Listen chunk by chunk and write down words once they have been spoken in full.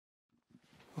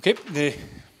Okay,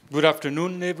 good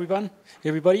afternoon, everybody.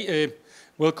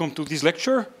 Welcome to this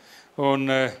lecture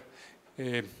on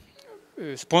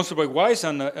sponsored by WISE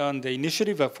and the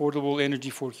initiative Affordable Energy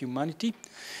for Humanity.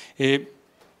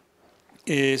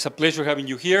 It's a pleasure having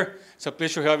you here. It's a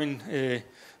pleasure having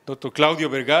Dr. Claudio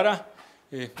Vergara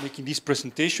making this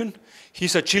presentation.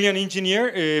 He's a Chilean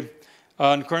engineer,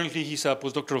 and currently he's a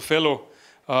postdoctoral fellow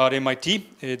at MIT,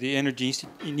 the Energy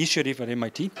Initiative at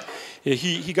MIT.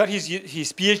 He got his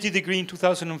PhD degree in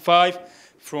 2005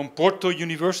 from Porto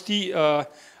University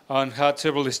and had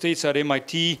several stays at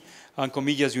MIT and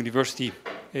Comillas University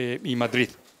in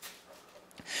Madrid.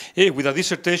 With a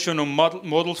dissertation on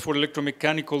models for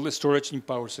electromechanical storage in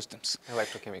power systems.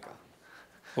 Electrochemical.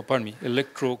 Oh, pardon me,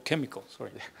 electrochemical,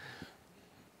 sorry.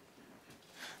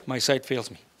 My sight fails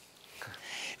me.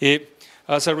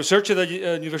 As a researcher at the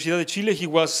Universidad de Chile, he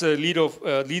was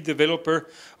lead developer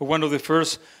of one of the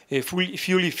first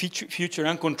fully future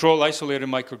uncontrolled isolated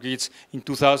microgrids in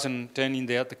 2010 in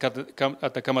the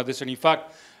Atacama Desert. In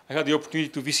fact, I had the opportunity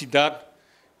to visit that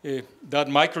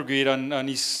microgrid, and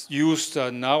it's used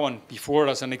now and before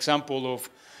as an example of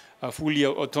a fully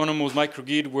autonomous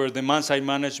microgrid where demand-side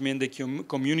management, the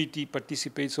community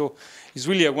participates. So it's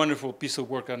really a wonderful piece of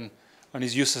work, and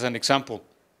is used as an example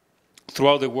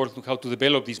throughout the world how to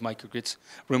develop these microgrids,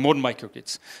 remote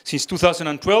microgrids. Since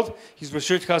 2012, his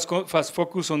research has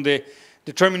focused on the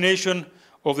determination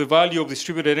of the value of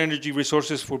distributed energy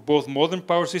resources for both modern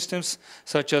power systems,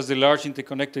 such as the large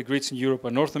interconnected grids in Europe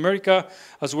and North America,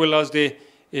 as well as the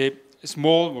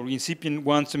small or incipient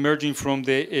ones emerging from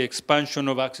the expansion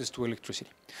of access to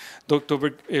electricity. Dr.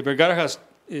 Vergara has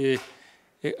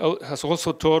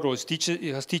also taught or is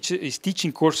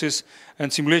teaching courses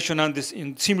and simulation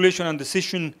and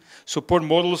decision support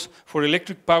models for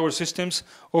electric power systems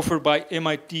offered by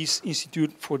MIT's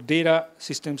Institute for Data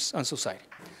Systems and Society.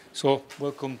 So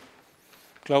welcome,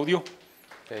 Claudio. Okay.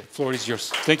 The floor is yours.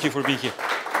 Thank you for being here.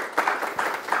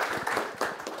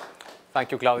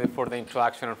 Thank you, Claudio, for the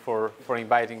introduction and for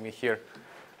inviting me here.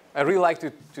 I really like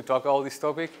to talk about this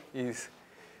topic.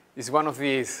 It's one of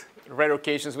these rare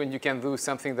occasions when you can do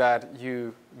something that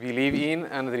you believe in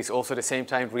and that is also at the same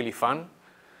time really fun.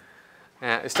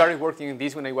 I started working in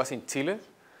this when I was in Chile.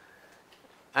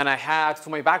 And so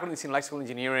my background is in electrical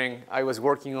engineering. I was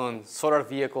working on solar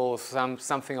vehicles,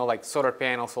 something like solar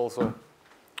panels also,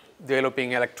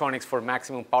 developing electronics for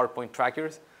maximum power point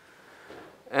trackers.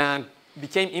 And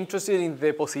became interested in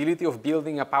the possibility of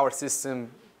building a power system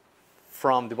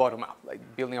from the bottom up, like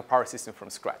building a power system from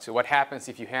scratch. So what happens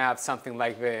if you have something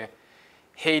like the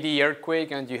Haiti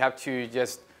earthquake and you have to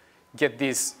just get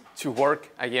this to work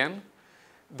again?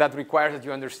 That requires that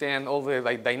you understand all the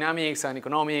dynamics and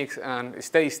economics and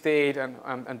steady state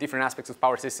and different aspects of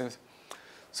power systems.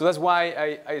 So that's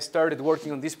why I started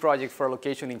working on this project for a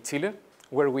location in Chile,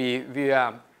 where we did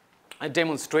a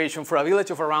demonstration for a village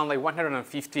of around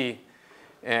 150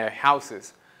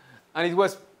 houses. And it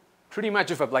was pretty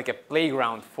much of a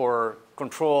playground for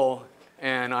control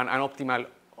and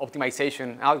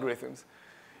optimization algorithms.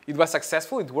 It was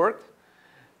successful, it worked.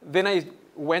 Then I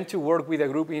went to work with a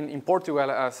group in Portugal,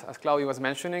 as Claudio was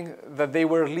mentioning, that they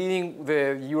were leading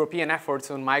the European efforts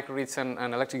on microgrids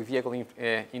and electric vehicle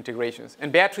integrations.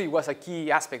 And battery was a key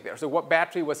aspect there. So what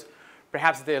battery was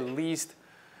perhaps the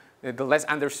less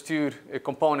understood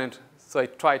component. So I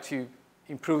tried to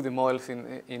improve the models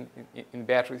in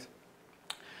batteries.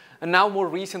 And now more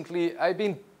recently, I've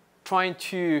been trying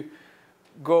to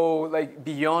go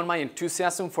beyond my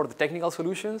enthusiasm for the technical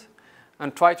solutions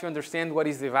and try to understand what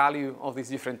is the value of these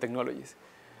different technologies.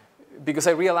 Because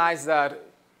I realized that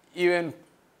even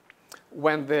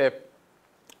when the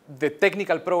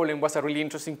technical problem was a really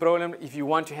interesting problem, if you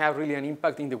want to have really an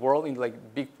impact in the world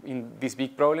in these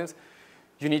big problems,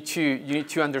 you need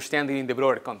to understand it in the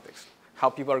broader context.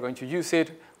 How people are going to use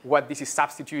it, what this is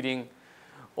substituting,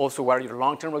 also what are your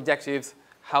long-term objectives,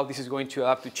 how this is going to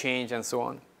adapt to change, and so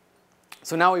on.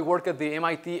 So now we work at the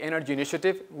MIT Energy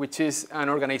Initiative, which is an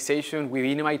organization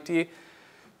within MIT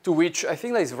to which I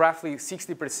think that is roughly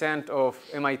 60% of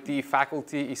MIT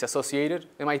faculty is associated.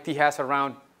 MIT has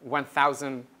around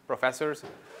 1,000 professors,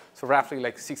 so roughly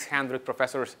 600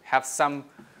 professors have some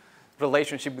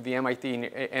relationship with the MIT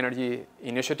Energy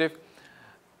Initiative.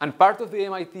 And part of the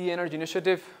MIT Energy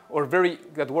Initiative,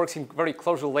 that works in very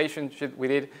close relationship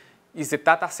with it, is the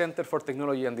Tata Center for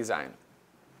Technology and Design,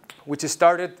 which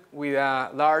started with a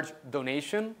large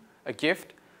donation, a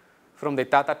gift, from the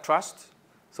Tata Trust.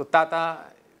 So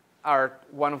Tata are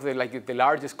one of the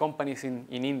largest companies in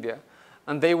India.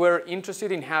 And they were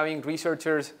interested in having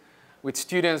researchers with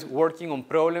students working on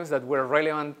problems that were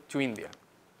relevant to India.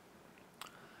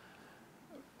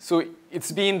 So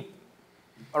it's been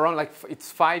around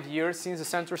it's 5 years since the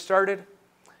center started,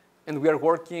 and we are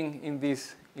working in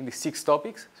these 6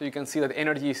 topics. So you can see that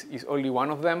energy is only one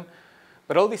of them.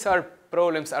 But all these other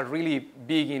problems are really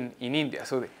big in India.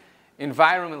 So the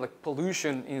environment, like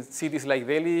pollution in cities like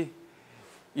Delhi,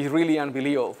 is really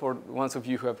unbelievable for the ones of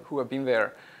you who have been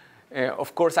there.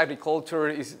 Of course, agriculture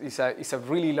is a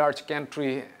really large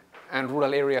country, and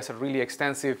rural areas are really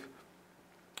extensive.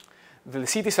 The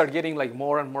cities are getting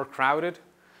more and more crowded,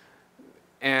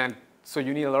 and so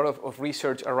you need a lot of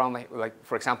research around,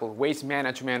 for example, waste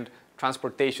management,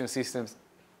 transportation systems.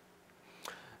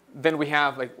 Then we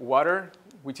have water,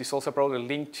 which is also probably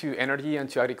linked to energy and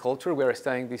to agriculture. We are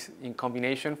studying this in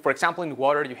combination. For example, in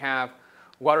water, you have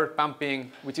water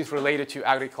pumping, which is related to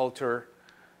agriculture,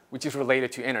 which is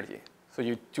related to energy.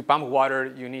 So to pump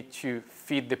water, you need to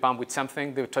feed the pump with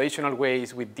something. The traditional way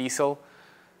is with diesel.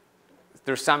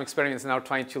 There's some experiments now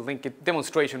trying to link it,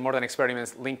 demonstration more than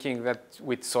experiments, linking that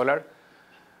with solar.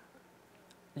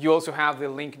 You also have the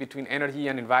link between energy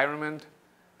and environment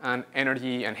and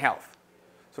energy and health.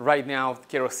 So right now,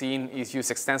 kerosene is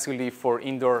used extensively for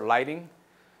indoor lighting,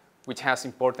 which has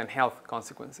important health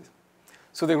consequences.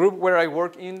 So the group where I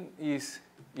work in is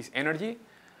energy,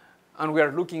 and we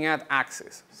are looking at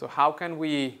access. So how can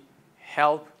we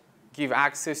help give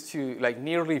access to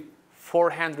nearly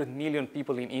 400 million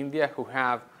people in India who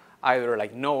have either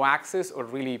no access or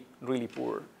really, really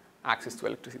poor access to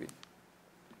electricity?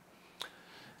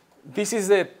 This is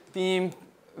the team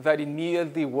that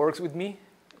immediately works with me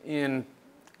in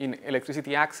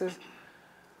electricity access.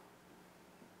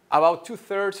 About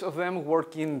 2/3 of them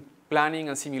work in planning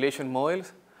and simulation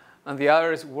models, and the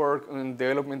others work on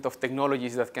development of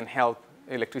technologies that can help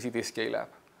electricity scale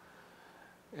up.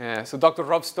 So Dr.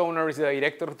 Rob Stoner is the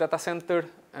director of Data Center.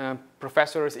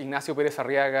 Professors Ignacio Perez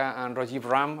Arriaga and Rajiv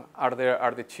Ram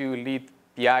are the 2 lead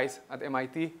PIs at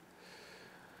MIT.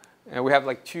 We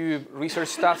have 2 research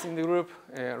staffs in the group,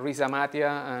 Riza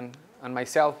Matia and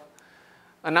myself.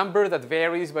 A number that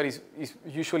varies, but is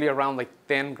usually around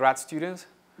 10 grad students.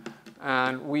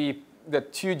 And the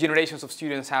 2 generations of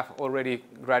students have already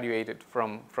graduated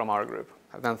from our group,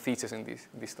 have done thesis in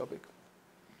this topic.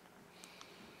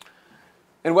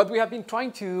 And what we have been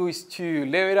trying to do is to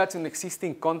leverage an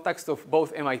existing context of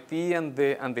both MIT and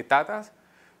the Tatas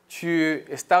to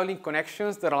establish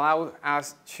connections that allow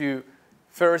us to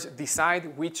first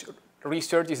decide which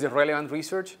research is the relevant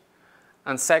research,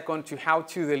 and second, to how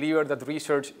to deliver that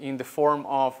research in the form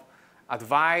of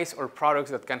advice or products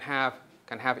that can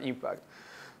have impact.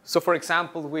 So for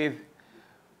example, with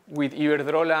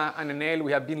Iberdrola and Enel,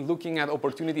 we have been looking at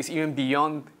opportunities even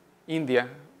beyond India,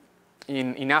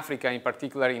 in Africa, in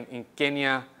particular in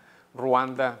Kenya,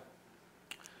 Rwanda.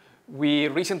 We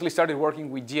recently started working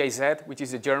with GIZ, which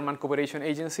is a German cooperation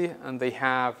agency, and they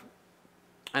have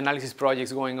analysis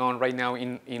projects going on right now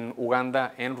in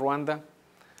Uganda and Rwanda.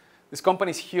 These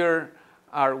companies here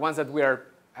are ones that we have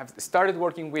started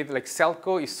working with,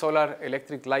 Celco is Solar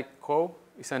Electric Light Co.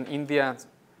 It's an Indian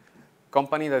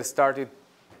company that started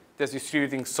just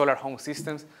distributing solar home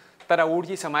systems. Tata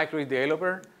is a microgrid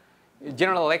developer.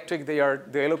 General Electric, they are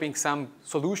developing some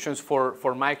solutions for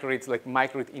microgrids, like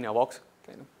microgrid in a box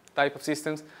kind of type of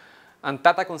systems. And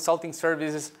Tata Consulting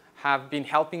Services have been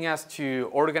helping us to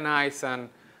organize and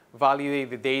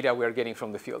validate the data we are getting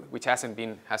from the field, which hasn't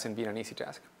been an easy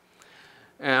task.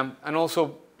 And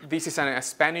also, this is a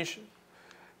Spanish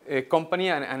company,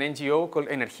 an NGO called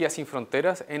Energía Sin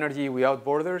Fronteras, Energy Without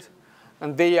Borders.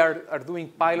 And they are doing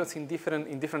pilots in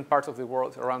different parts of the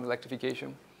world around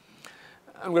electrification.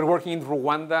 And we're working in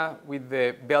Rwanda with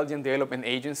the Belgian Development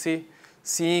Agency,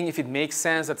 seeing if it makes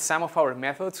sense that some of our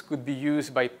methods could be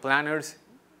used by planners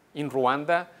in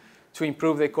Rwanda to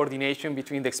improve the coordination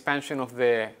between the expansion of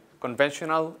the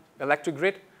conventional electric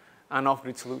grid and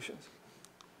off-grid solutions.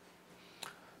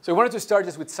 So I wanted to start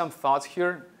just with some thoughts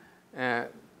here.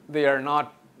 They are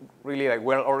not really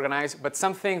well organized, but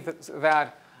something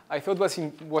that I thought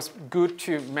was good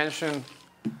to mention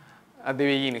at the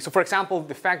beginning. So for example,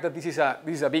 the fact that this is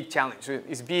a big challenge. So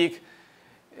it's big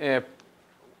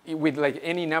with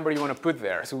any number you want to put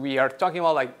there. So we are talking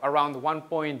about around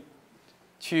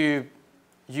 1.2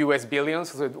 US billion,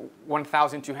 so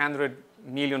 1,200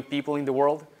 million people in the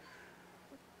world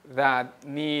that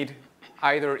need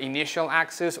either initial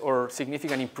access or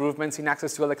significant improvements in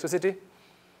access to electricity,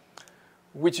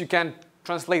 which you can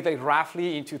translate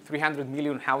roughly into 300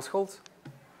 million households.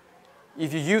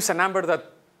 If you use a number that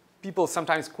people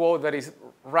sometimes quote that is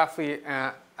roughly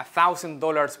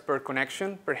 $1,000 per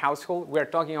connection per household, we're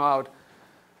talking about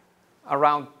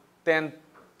around 10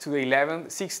 to the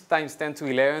 11, 6 times 10 to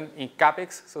 11 in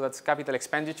CapEx, so that's capital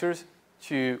expenditures,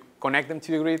 to connect them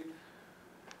to the grid.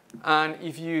 And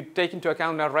if you take into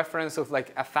account a reference of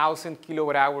like 1,000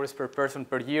 kilowatt hours per person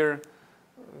per year,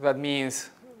 that means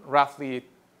roughly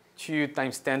 2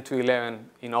 times 10 to 11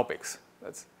 in OPEX.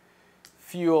 That's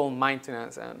fuel,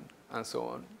 maintenance, and so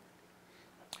on.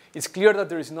 It's clear that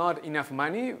there is not enough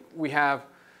money. We have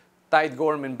tight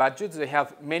government budgets. They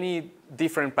have many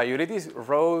different priorities: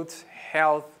 roads,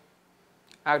 health,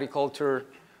 agriculture,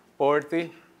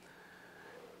 poverty.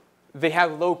 They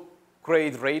have low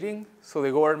credit rating, so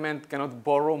the government cannot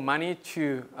borrow money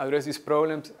to address these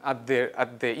problems at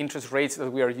the interest rates that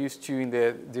we are used to in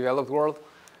the developed world.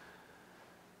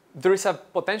 There is a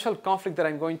potential conflict that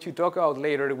I'm going to talk about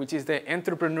later, which is the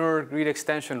entrepreneur grid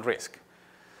extension risk.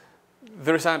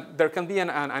 There can be an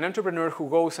entrepreneur who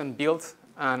goes and builds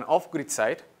an off-grid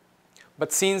site,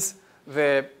 but since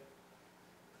the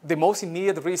most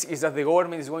immediate risk is that the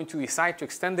government is going to decide to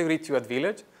extend the grid to a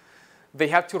village, they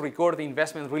have to record the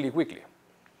investment really quickly,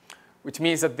 which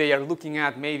means that they are looking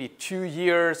at maybe 2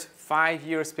 years, 5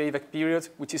 years payback periods,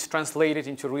 which is translated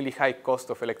into really high cost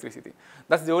of electricity.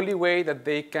 That's the only way that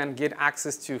they can get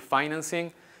access to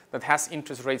financing that has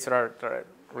interest rates that are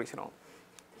reasonable.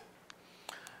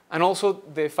 And also,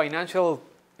 the financial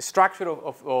structure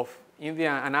of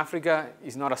India and Africa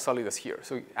is not as solid as here.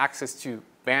 So access to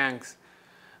banks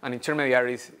and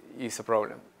intermediaries is a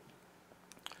problem.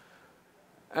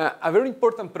 A very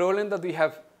important problem that we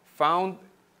have found,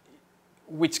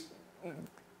 which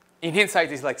in hindsight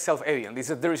is like self-evident, is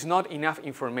that there is not enough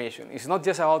information. It's not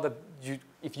just about that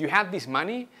if you had this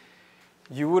money,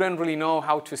 you wouldn't really know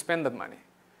how to spend that money.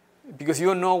 Because you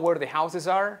don't know where the houses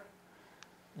are,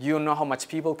 you don't know how much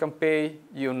people can pay,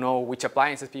 you don't know which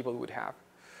appliances people would have.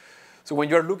 So when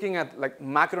you're looking at like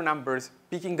macro numbers,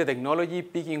 picking the technology,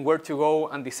 picking where to go,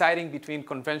 and deciding between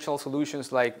conventional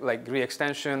solutions like grid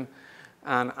extension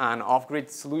and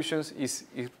off-grid solutions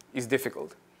is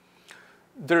difficult.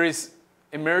 There is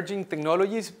emerging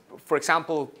technologies. For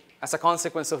example, as a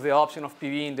consequence of the adoption of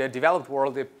PV in the developed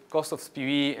world, the cost of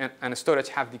PV and storage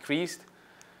have decreased.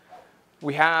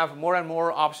 We have more and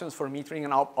more options for metering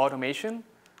and automation.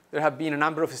 There have been a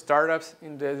number of startups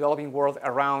in the developing world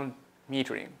around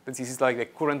metering. This is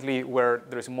like currently where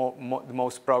there's the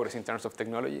most progress in terms of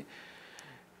technology.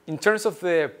 In terms of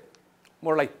the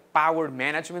more like power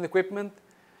management equipment,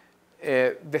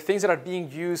 the things that are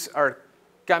being used are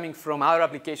coming from other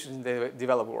applications in the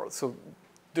developed world. So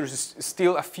there's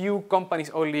still a few companies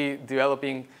only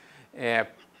developing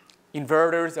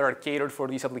inverters that are catered for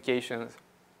these applications,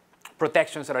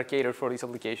 protections that are catered for these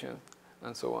applications,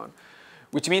 and so on.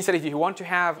 Which means that if you want to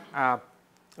have a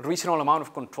reasonable amount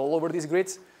of control over these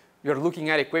grids, you're looking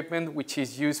at equipment which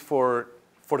is used for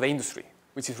the industry,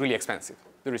 which is really expensive.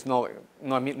 There is not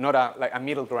a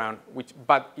middle ground,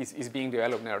 but is being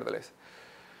developed nevertheless.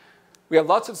 We have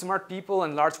lots of smart people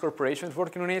and large corporations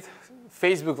working on it.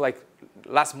 Facebook, like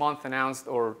last month announced,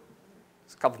 or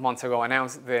a couple of months ago,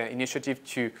 announced the initiative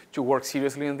to work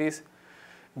seriously on this.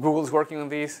 Google's working on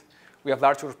this. We have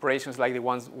large corporations like the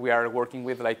ones we are working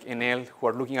with, like Enel, who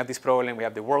are looking at this problem. We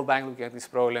have the World Bank looking at this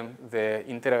problem, the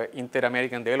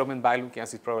Inter-American Development Bank looking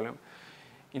at this problem,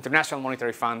 International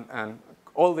Monetary Fund, and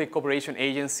all the cooperation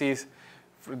agencies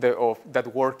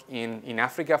that work in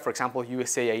Africa, for example,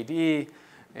 USAID,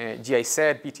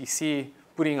 GIZ, BTC,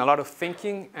 putting a lot of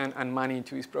thinking and money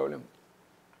into this problem.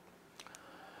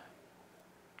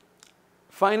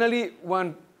 Finally,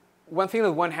 one thing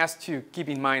that one has to keep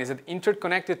in mind is that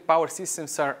interconnected power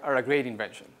systems are a great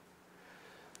invention.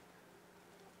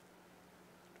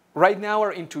 Right now,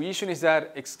 our intuition is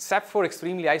that except for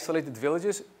extremely isolated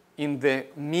villages, in the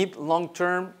mid-long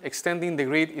term, extending the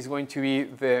grid is going to be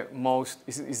the most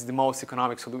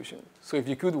economic solution. So if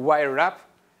you could wire up,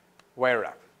 wire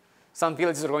up. Some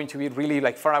villages are going to be really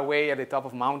like far away at the top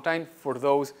of mountain. For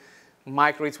those,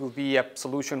 microgrids will be a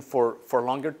solution for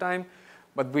longer time.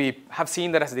 But we have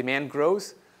seen that as demand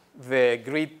grows, the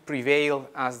grid prevails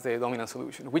as the dominant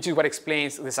solution, which is what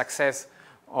explains the success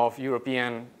of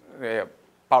European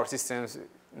power systems,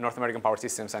 North American power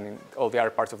systems, and in all the other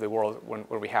parts of the world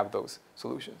where we have those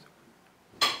solutions.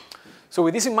 So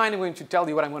with this in mind, I'm going to tell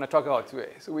you what I'm going to talk about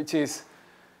today, which is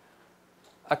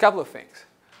a couple of things.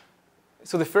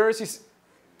 So the first is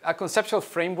a conceptual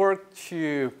framework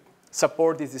to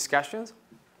support these discussions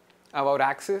about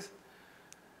access.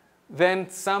 Then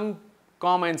some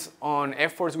comments on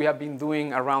efforts we have been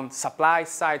doing around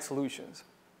supply-side solutions.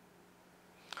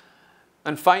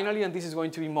 And finally, and this is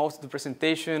going to be most of the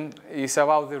presentation, is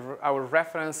about our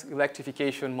reference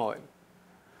electrification model,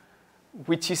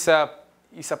 which is a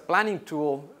planning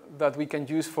tool that we can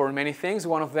use for many things.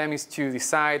 One of them is to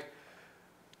decide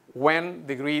when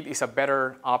the grid is a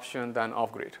better option than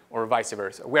off-grid, or vice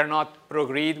versa. We are not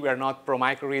pro-grid, we are not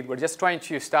pro-microgrid. We're just trying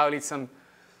to establish some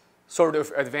sort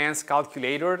of advanced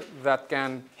calculator that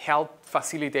can help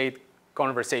facilitate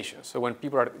conversations. So when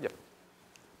people are, yeah.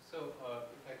 So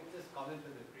if I could just comment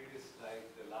on the previous slide,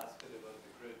 the last bit about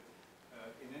the grid.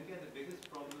 In India, the biggest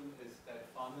problem is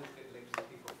that farmers get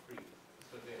electricity for free.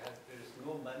 So there is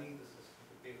no money in the system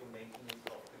to pay for maintenance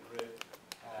of the grid.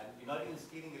 And you're not even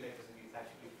stealing electricity, it's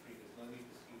actually free. There's no need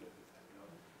to steal it.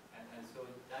 And so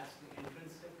that's the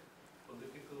intrinsic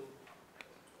political,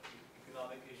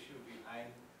 economic issue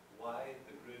behind why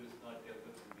the grid is not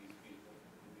developed in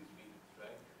these regions,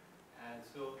 right? And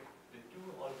so the two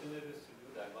alternatives to do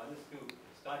that, one is to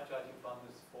start charging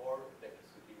farmers for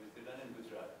electricity, which they've done in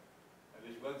Gujarat,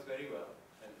 which works very well.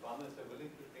 And farmers are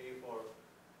willing to pay for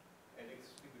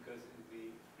electricity because the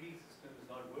free system is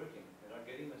not working. They're not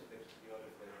getting much electricity out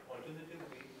of it.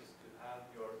 Alternatively is to have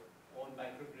your own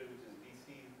microgrid, which is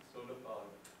DC solar powered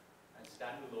and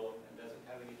standalone and doesn't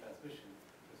have any transmission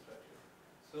infrastructure.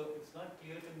 So it's not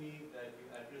clear to me that you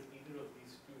address either of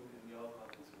these two in your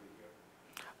comments over here.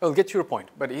 I'll get to your point,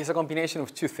 but it's a combination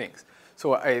of two things.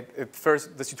 So at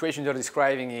first, the situation you're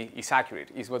describing is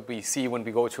accurate, is what we see when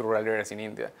we go to rural areas in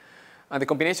India. And the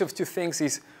combination of two things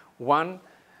is, one,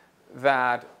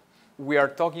 that we are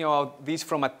talking about this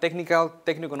from a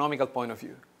techno-economical point of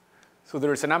view. So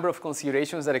there's a number of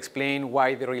considerations that explain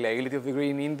why the reliability of the grid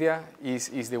in India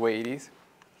is the way it is.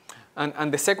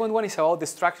 And the second one is about the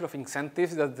structure of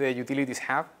incentives that the utilities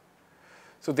have.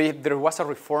 So there was a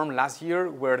reform last year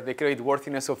where the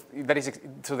creditworthiness of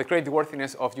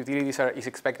utilities is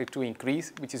expected to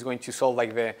increase, which is going to solve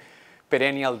like the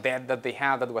perennial debt that they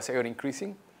have that was ever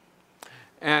increasing.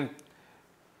 And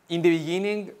in the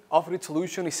beginning, off-grid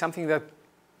solution is something that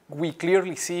we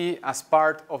clearly see as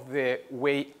part of the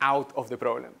way out of the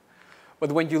problem.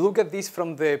 But when you look at this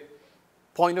from the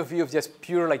point of view of just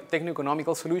pure like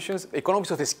techno-economical solutions,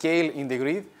 economies of the scale in the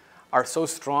grid are so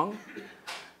strong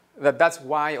that that's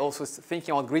why also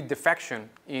thinking about grid defection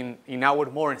in our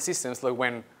modern systems, like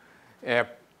when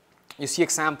you see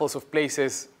examples of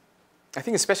places, I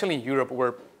think especially in Europe,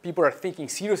 where people are thinking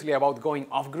seriously about going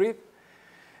off-grid,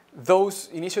 those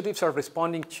initiatives are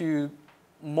responding to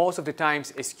most of the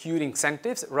times skewed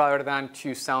incentives rather than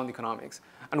to sound economics.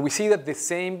 And we see that the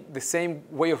same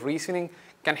way of reasoning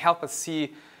can help us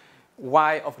see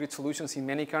why off-grid solutions in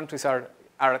many countries are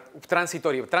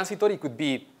transitory. Transitory could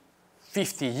be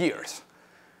 50 years,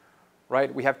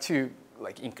 right? We have to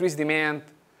like increase demand,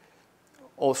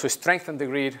 also strengthen the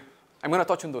grid. I'm going to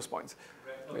touch on those points.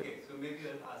 Right. Okay, so maybe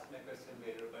I'll ask my question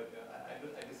later, but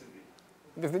I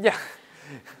disagree. Yeah.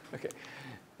 Okay.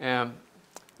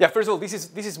 Yeah. First of all, this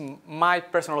is my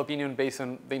personal opinion based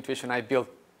on the intuition I built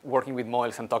working with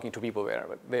models and talking to people there.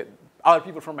 But other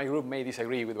people from my group may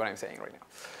disagree with what I'm saying right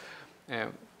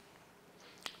now.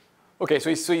 Okay, so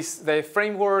it's the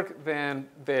framework, then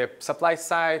the supply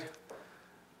side,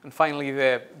 and finally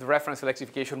the reference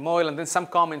electrification model, and then some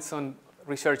comments on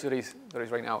research that is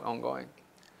right now ongoing.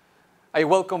 I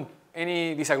welcome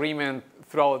any disagreement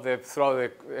throughout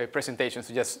the presentation,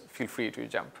 so just feel free to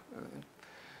jump.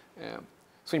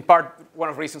 So in part, one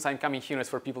of the reasons I'm coming here is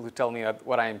for people to tell me that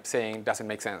what I'm saying doesn't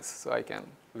make sense, so I can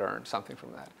learn something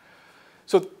from that.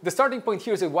 So the starting point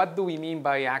here is that what do we mean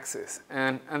by access?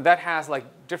 And that has like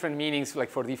different meanings like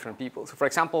for different people. So for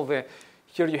example,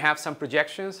 here you have some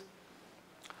projections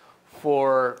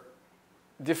for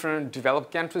different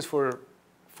developed countries for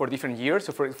different years.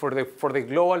 So for the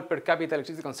global per capita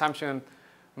electricity consumption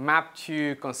mapped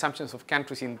to consumptions of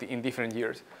countries in different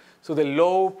years. So the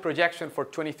low projection for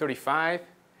 2035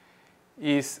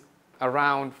 is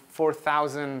around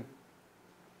 4,000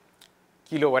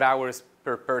 kilowatt hours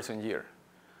per person year.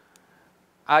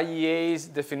 IEA's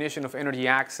definition of energy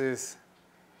access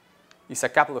is a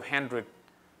couple of hundred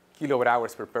kilowatt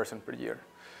hours per person per year.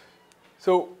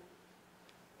 So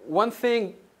one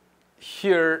thing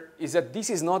here is that this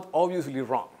is not obviously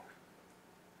wrong.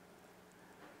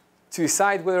 To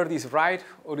decide whether this is right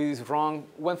or it is wrong,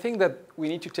 one thing that we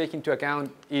need to take into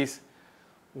account is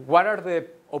what are the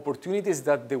opportunities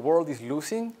that the world is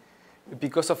losing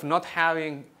because of not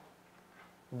having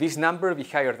this number be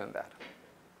higher than that.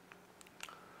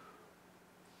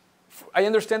 I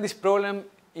understand this problem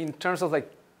in terms of like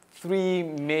three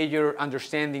major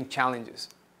understanding challenges.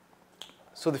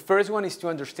 So the first one is to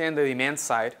understand the demand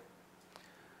side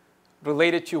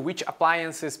related to which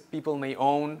appliances people may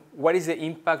own, what is the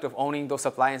impact of owning those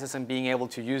appliances and being able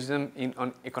to use them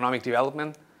on economic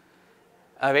development,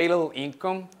 available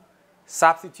income,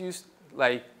 substitutes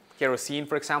like kerosene,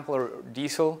 for example, or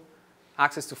diesel,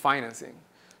 access to financing.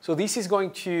 So this is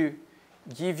going to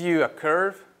give you a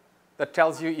curve that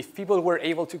tells you if people were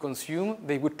able to consume,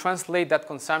 they would translate that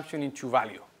consumption into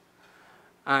value.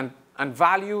 And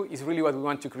value is really what we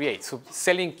want to create. So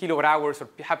selling kilowatt hours or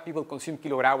have people consume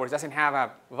kilowatt hours doesn't have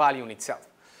a value in itself.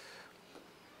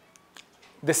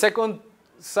 The second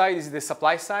side is the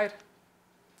supply side.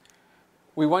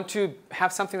 We want to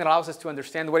have something that allows us to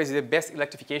understand what is the best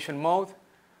electrification mode.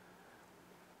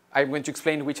 I'm going to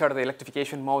explain which are the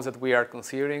electrification modes that we are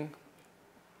considering.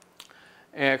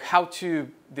 How to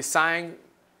design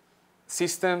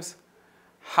systems,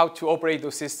 how to operate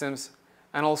those systems,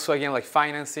 and also, again, like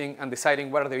financing and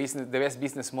deciding what are the best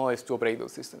business models to operate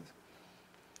those systems.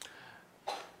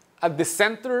 At the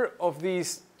center of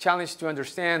this challenge to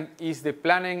understand is the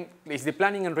planning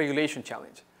and regulation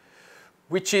challenge,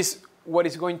 which is what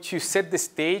is going to set the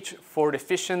stage for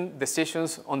efficient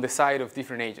decisions on the side of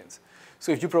different agents.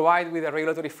 So if you provide with a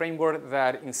regulatory framework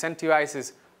that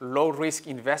incentivizes low-risk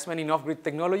investment in off-grid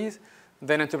technologies,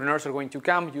 then entrepreneurs are going to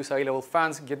come, use available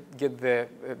funds, get the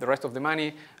rest of the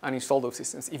money, and install those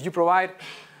systems. If you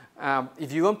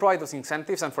don't provide those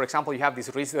incentives, and for example, you have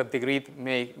this risk that the grid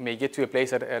may get to a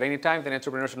place at any time, then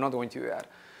entrepreneurs are not going to do that.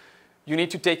 You need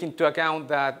to take into account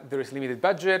that there is limited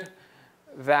budget,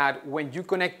 that when you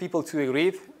connect people to the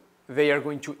grid, they are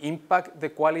going to impact the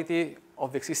quality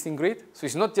of the existing grid. So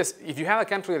it's not just, if you have a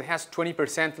country that has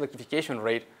 20% electrification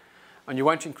rate, and you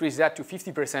want to increase that to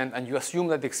 50%, and you assume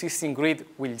that the existing grid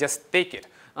will just take it,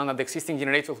 and that the existing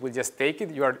generators will just take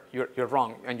it, you're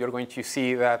wrong. And you're going to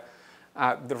see that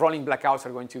the rolling blackouts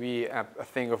are going to be a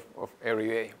thing of every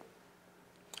day.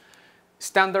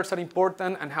 Standards are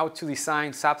important, and how to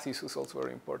design subsidies is also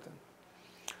very important.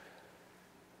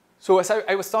 So as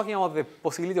I was talking about the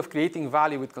possibility of creating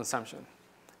value with consumption.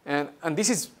 And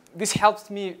this helps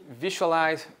me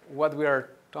visualize what we are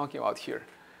talking about here.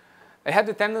 I had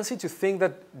the tendency to think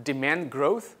that demand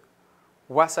growth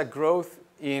was a growth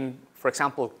in, for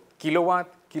example, kilowatt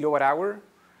hour.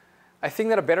 I think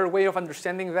that a better way of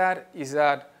understanding that is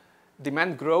that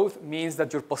demand growth means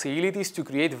that your possibilities to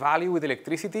create value with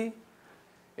electricity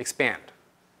expand,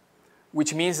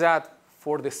 which means that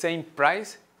for the same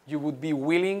price, you would be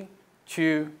willing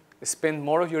to spend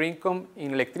more of your income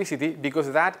in electricity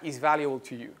because that is valuable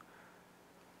to you.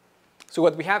 So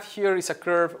what we have here is a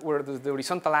curve where the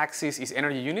horizontal axis is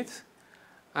energy units,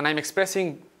 and I'm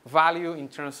expressing value in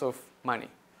terms of money.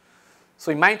 So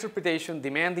in my interpretation,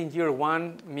 demand in year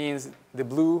one means the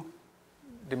blue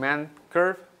demand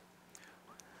curve.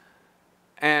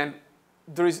 And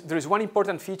there is one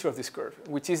important feature of this curve,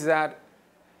 which is that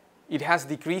it has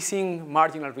decreasing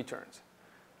marginal returns.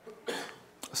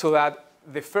 So that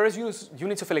the first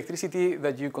units of electricity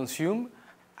that you consume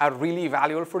are really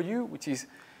valuable for you, which is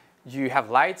you have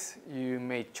lights, you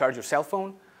may charge your cell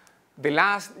phone. The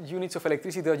last units of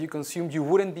electricity that you consume, you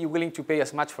wouldn't be willing to pay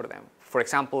as much for them. For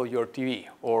example, your TV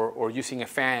or using a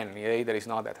fan in a day that is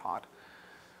not that hot.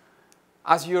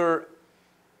 As your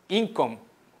income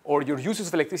or your uses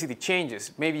of electricity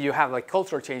changes, maybe you have like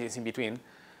cultural changes in between,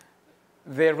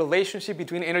 the relationship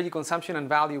between energy consumption and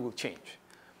value will change.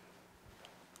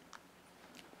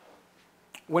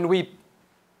 When we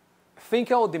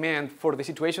think about demand for the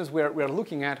situations we are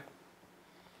looking at,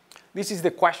 this is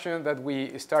the question that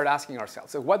we start asking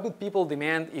ourselves. So what would people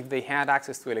demand if they had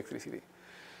access to electricity?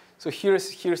 So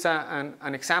here's an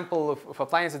example of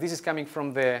appliances. This is coming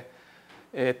from the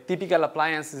typical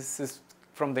appliances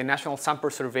from the National Sample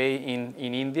Survey in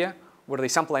India, where they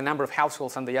sample a number of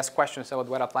households and they ask questions about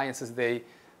what appliances they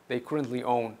currently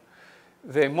own.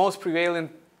 The most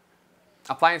prevalent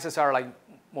appliances are like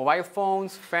mobile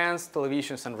phones, fans,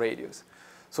 televisions, and radios.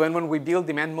 So when we build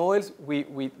demand models, we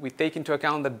take into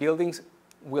account that buildings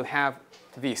will have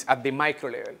this at the micro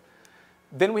level.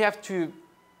 Then we have to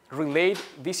relate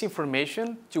this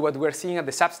information to what we're seeing at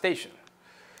the substation.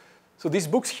 So these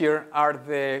books here are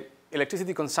the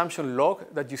electricity consumption log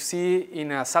that you see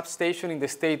in a substation in the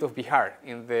state of Bihar,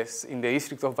 in the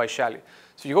district of Vaishali.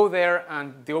 So you go there,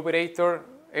 and the operator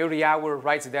every hour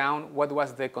writes down what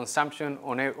was the consumption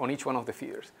on each one of the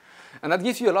feeders. And that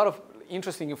gives you a lot of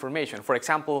interesting information. For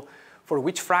example, for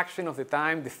which fraction of the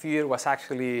time the feeder was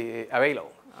actually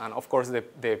available. And of course,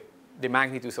 the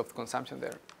magnitudes of the consumption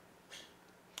there.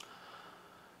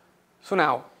 So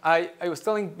now, I was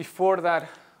telling before that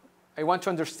I want to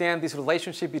understand this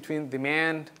relationship between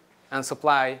demand and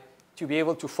supply to be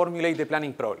able to formulate the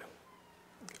planning problem.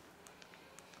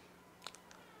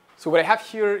 So what I have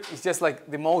here is just like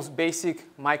the most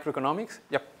basic microeconomics.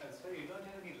 Yep. Sorry, you don't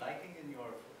have any lighting in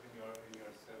your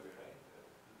survey, right?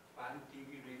 Fan,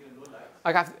 TV, radio, no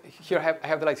lights? I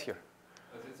have the lights here.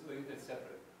 Oh, it's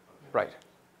separate. Okay.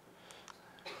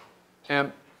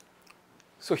 Right.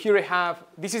 So here I have,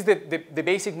 this is the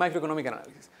basic microeconomic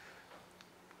analysis.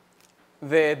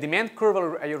 The demand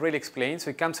curve I already explained, so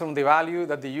it comes from the value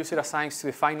that the user assigns to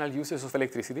the final users of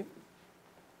electricity.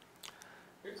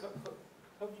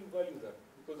 How do you value that?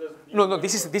 No,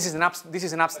 this is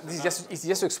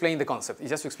just to explain the concept. It's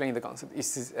just to explain the concept.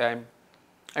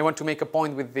 I want to make a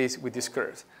point with these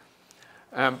curves.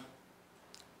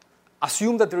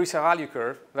 Assume that there is a value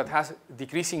curve that has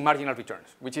decreasing marginal returns,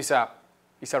 which is a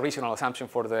reasonable assumption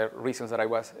for the reasons that I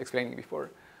was explaining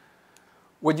before.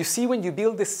 What you see when you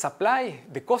build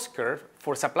the cost curve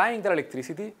for supplying that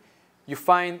electricity, you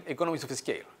find economies of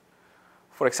scale.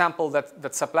 For example,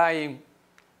 that supplying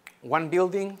one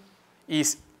building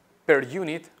is per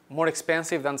unit more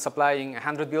expensive than supplying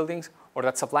 100 buildings, or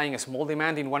that supplying a small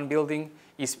demand in one building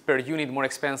is per unit more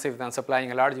expensive than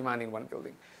supplying a large demand in one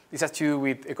building. This has to do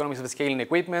with economies of scale in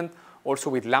equipment, also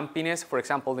with lumpiness. For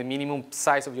example, the minimum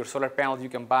size of your solar panel you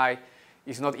can buy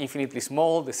is not infinitely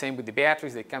small. The same with the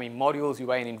batteries. They come in modules. You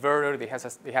buy an inverter.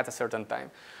 They have a certain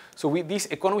time. So with this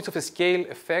economies of scale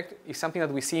effect is something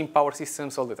that we see in power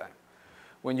systems all the time.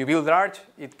 When you build large,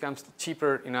 it comes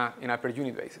cheaper in a per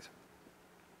unit basis.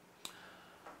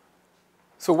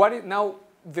 So now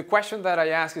the question that I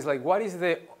ask is like, what is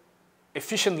the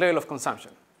efficient level of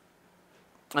consumption?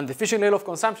 And the efficient level of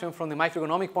consumption from the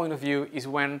microeconomic point of view is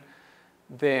when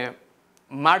the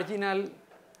marginal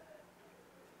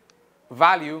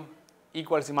value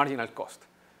equals the marginal cost.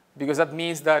 Because that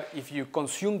means that if you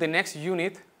consume the next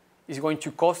unit, it's going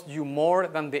to cost you more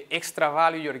than the extra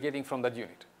value you're getting from that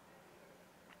unit.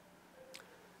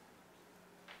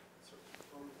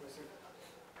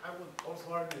 I would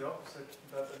also argue the opposite,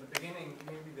 that at the beginning,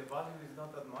 maybe the value is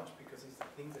not that much because it's the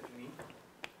things that you need.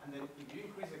 And then if you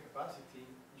increase the capacity,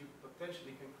 you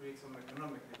potentially can create some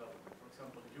economic development. For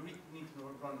example, if you need to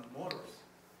run motors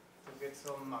to get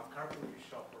some carpentry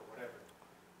shop or whatever,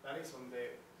 that is on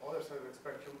the other side of the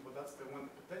spectrum, but that's the one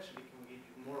that potentially can give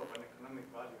you more of an economic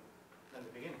value than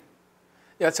the beginning.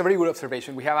 Yeah, it's a very good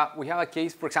observation. We have a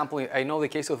case, for example, I know the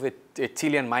case of the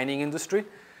Chilean mining industry.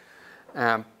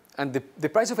 And the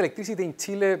price of electricity in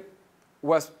Chile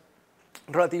was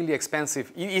relatively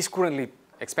expensive. It is currently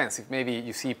expensive. Maybe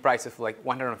you see prices of like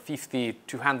 $150,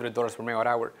 $200 per megawatt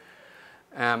hour.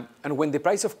 And when the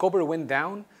price of copper went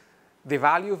down, the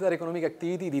value of that economic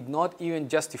activity did not even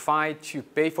justify to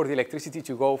pay for the electricity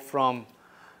to go from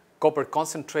copper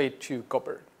concentrate to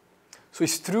copper. So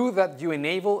it's true that you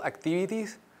enable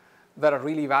activities that are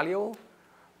really valuable,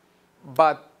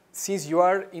 but since you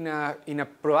are in a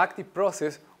proactive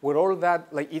process where all that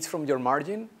it's from your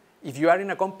margin, if you are in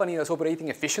a company that's operating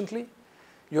efficiently,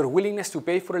 your willingness to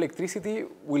pay for electricity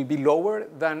will be lower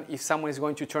than if someone is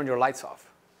going to turn your lights off.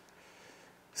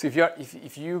 So if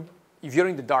you're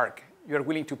in the dark, you're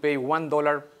willing to pay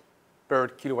 $1 per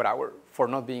kilowatt hour for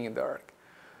not being in the dark.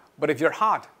 But if you're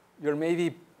hot, you're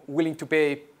maybe willing to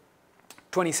pay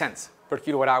 20 cents per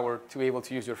kilowatt hour to be able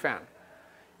to use your fan.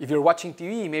 If you're watching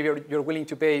TV, maybe you're willing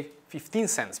to pay 15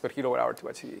 cents per kilowatt hour to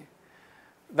watch TV.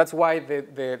 That's why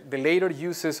the later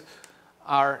uses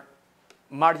are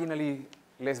marginally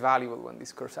less valuable when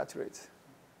this curve saturates.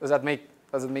 Does that make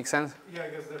sense? Yeah, I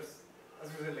guess there's, as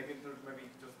you said, there's maybe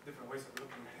just different ways of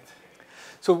looking at it.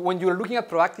 So when you're looking at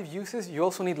proactive uses, you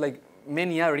also need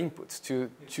many other inputs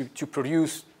to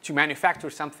produce, to manufacture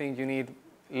something. You need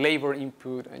labor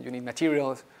input and you need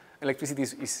materials. Electricity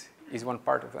is one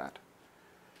part of that.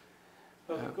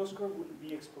 The cost curve would be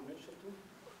exponential too?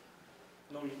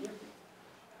 No linear?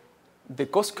 The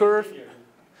cost curve,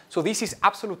 so this is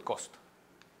absolute cost.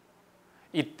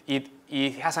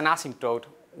 It has an asymptote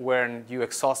when you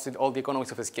exhausted all the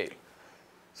economies of scale.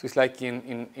 So it's like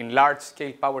in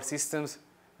large-scale power systems,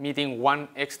 meeting one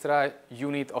extra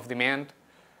unit of demand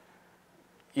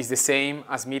is the same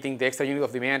as meeting the extra unit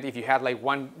of demand if you had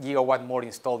 1 gigawatt more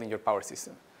installed in your power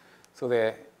system. So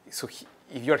if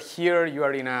you're here, you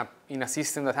are in a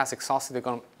system that has exhausted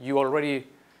economy. You already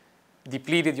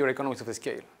depleted your economies of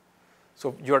scale.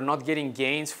 So you're not getting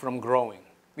gains from growing.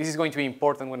 This is going to be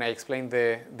important when I explain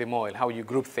the model, how you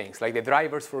group things. Like the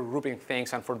drivers for grouping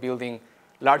things and for building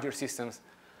larger systems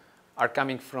are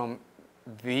coming from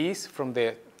these,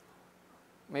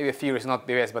 maybe the theory is not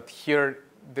the best, but here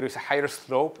there is a higher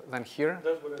slope than here.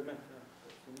 That's what I meant.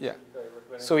 Yeah.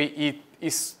 So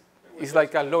it's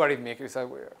like a logarithmic.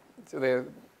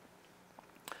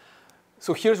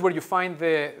 So here's where you find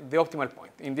the optimal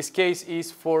point. In this case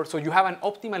so you have an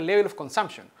optimal level of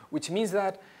consumption, which means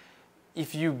that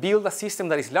if you build a system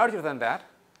that is larger than that,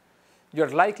 you're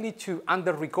likely to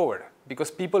under-recover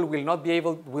because people will not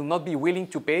be willing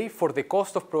to pay for the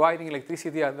cost of providing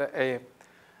electricity at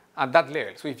that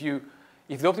level. So if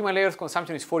the optimal level of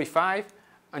consumption is 45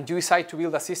 and you decide to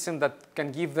build a system that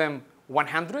can give them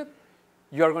 100,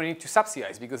 you are going to need to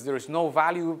subsidize because there is no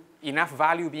value, enough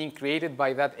value being created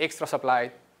by that extra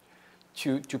supply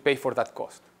to pay for that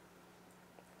cost.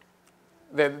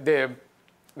 The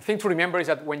thing to remember is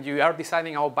that when you are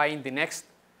deciding about buying the next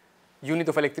unit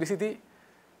of electricity,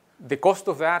 the cost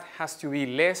of that has to be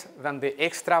less than the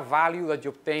extra value that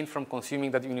you obtain from consuming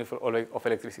that unit of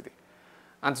electricity.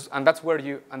 And that's where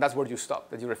you stop.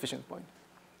 That's your efficient point.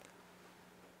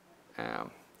 If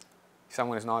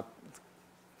someone is not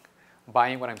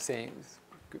buying what I'm saying, it's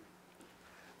good.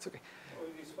 It's okay.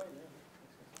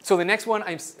 So the next one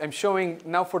I'm showing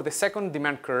now for the second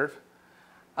demand curve,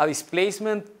 a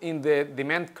displacement in the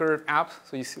demand curve up.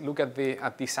 So you look at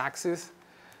this axis.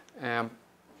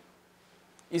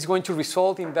 Is going to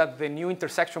result in that the new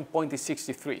intersection point is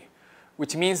 63,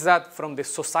 which means that from the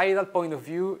societal point of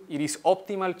view, it is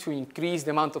optimal to increase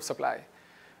the amount of supply.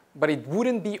 But it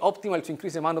wouldn't be optimal to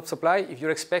increase the amount of supply if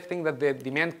you're expecting that the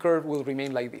demand curve will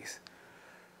remain like this.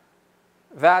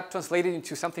 That translated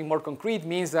into something more concrete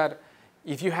means that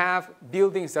if you have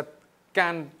buildings that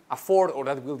can afford or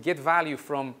that will get value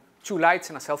from 2 lights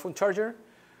and a cell phone charger,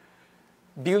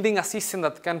 building a system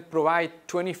that can provide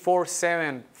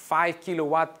 24/7, 5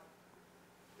 kilowatt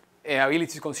ability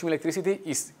to consume electricity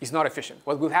is not efficient.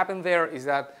 What will happen there is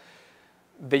that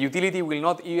the utility will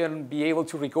not even be able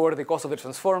to recover the cost of the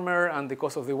transformer and the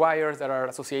cost of the wires that are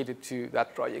associated to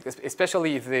that project,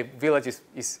 especially if the village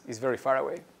is very far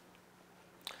away.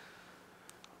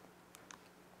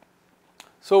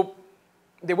 So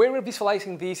the way we're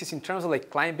visualizing this is in terms of like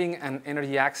climbing an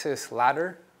energy access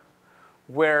ladder,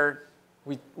 where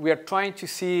we are trying to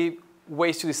see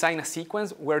ways to design a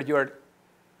sequence where you're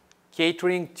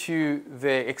catering to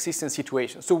the existing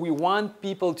situation. So we want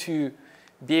people to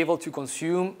be able to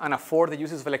consume and afford the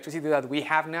uses of electricity that we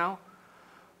have now,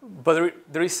 but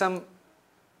there is some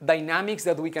dynamics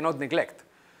that we cannot neglect,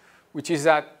 which is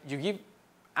that you give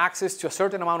access to a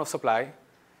certain amount of supply.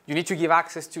 You need to give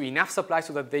access to enough supply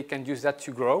so that they can use that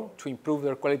to grow, to improve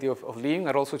their quality of living,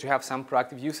 and also to have some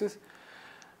proactive uses.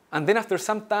 And then after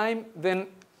some time, then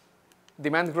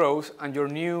demand grows, and your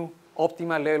new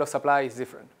optimal level of supply is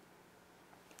different.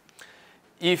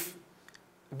 If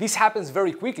this happens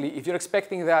very quickly, if you're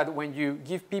expecting that when you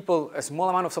give people a small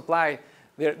amount of supply,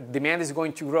 their demand is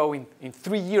going to grow in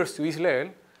 3 years to this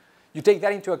level, you take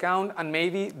that into account, and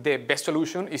maybe the best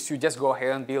solution is to just go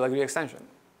ahead and build a grid extension.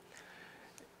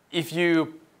 If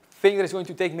you think that it's going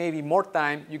to take maybe more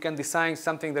time, you can design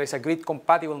something that is a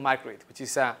grid-compatible microgrid, which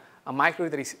is a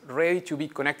microgrid that is ready to be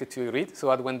connected to the grid so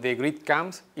that when the grid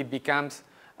comes, it becomes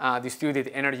a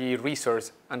distributed energy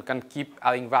resource and can keep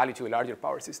adding value to a larger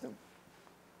power system.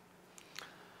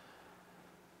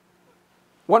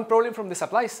 One problem from the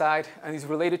supply side, and is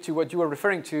related to what you were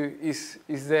referring to, is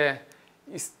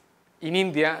in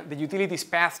India, the utilities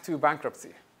path to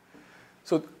bankruptcy.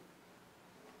 So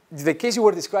the case you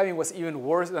were describing was even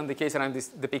worse than the case that I'm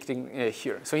depicting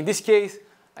here. So in this case,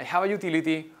 I have a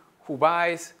utility who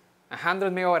buys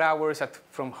 100 megawatt hours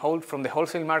from the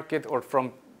wholesale market, or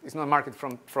from, it's not market,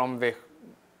 from the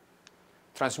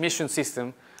transmission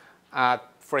system at,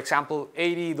 for example,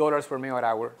 $80 per megawatt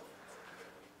hour.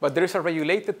 But there is a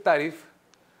regulated tariff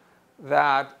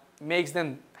that makes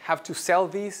them have to sell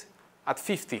these at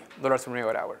 $50 per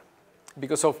megawatt hour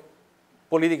because of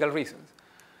political reasons.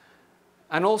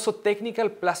 And also technical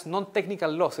plus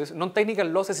non-technical losses. Non-technical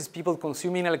losses is people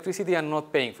consuming electricity and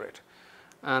not paying for it.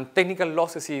 And technical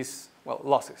losses is, well,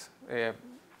 losses,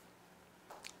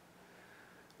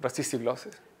 resistive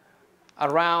losses.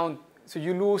 So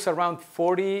you lose around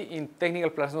 40 in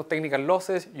technical plus non-technical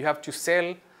losses. You have to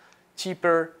sell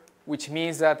cheaper, which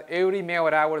means that every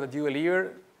megawatt hour that you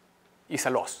deliver is a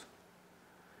loss.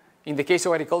 In the case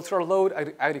of agricultural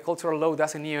load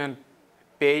doesn't even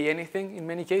pay anything in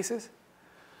many cases.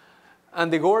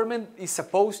 And the government is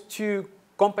supposed to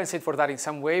compensate for that in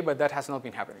some way, but that has not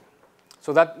been happening.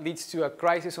 So that leads to a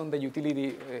crisis on the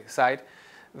utility side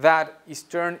that is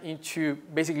turned into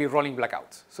basically rolling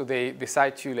blackouts. So they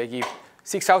decide to give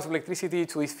 6 hours of electricity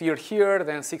to this field here,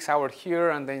 then 6 hours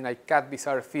here, and then cut this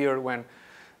other field when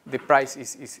the price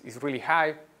is really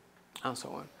high, and so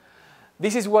on.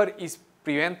 This is what is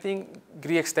preventing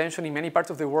grid extension in many parts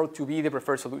of the world to be the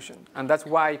preferred solution. And that's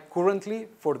why currently,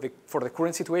 for the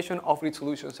current situation, off-grid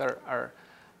solutions are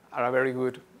a very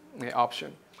good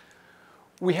option.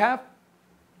 We have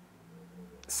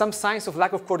some signs of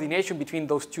lack of coordination between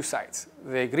those two sides,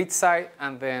 the grid side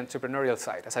and the entrepreneurial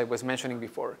side, as I was mentioning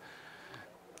before.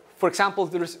 For example,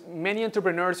 there's many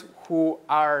entrepreneurs who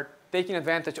are taking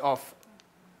advantage of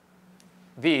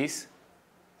this.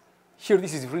 Here,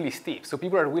 this is really steep. So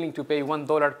people are willing to pay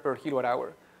 $1 per kilowatt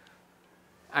hour.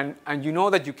 And you know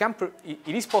that you can it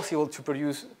is possible to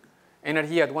produce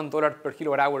energy at $1 per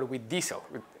kilowatt hour with diesel,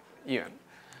 even.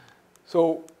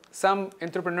 So some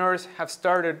entrepreneurs have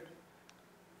started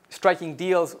striking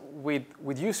deals with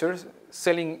users,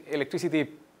 selling electricity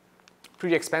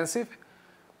pretty expensive,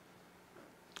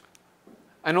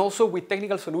 and also with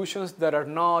technical solutions that are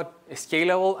not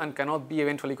scalable and cannot be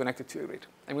eventually connected to the grid.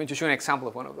 I'm going to show you an example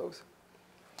of one of those.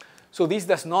 So this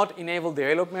does not enable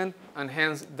development and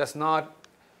hence does not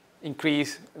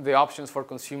increase the options for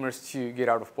consumers to get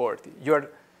out of poverty. You're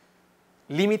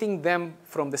limiting them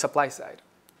from the supply side.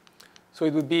 So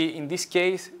it would be, in this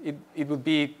case, it would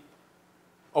be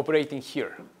operating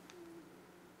here,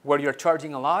 where you're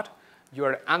charging a lot,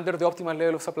 you're under the optimal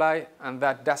level of supply, and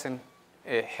that doesn't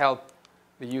help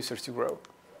the users to grow.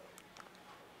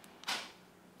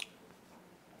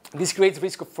 This creates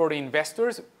risk for the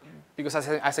investors, because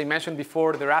as I mentioned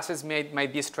before, their assets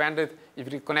might be stranded if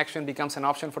the connection becomes an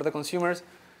option for the consumers.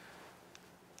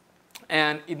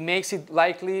 And it makes it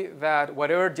likely that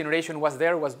whatever generation was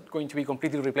there was going to be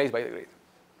completely replaced by the grid.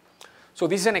 So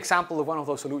this is an example of one of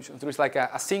those solutions. There is like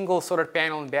a single solar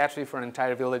panel and battery for an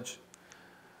entire village.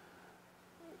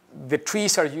 The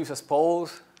trees are used as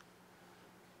poles,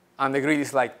 and the grid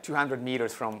is like 200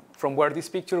 meters from where this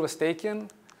picture was taken.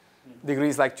 The grid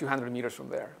is like 200 meters from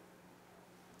there.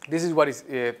 This is what is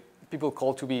people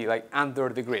call to be like under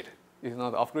the grid. It's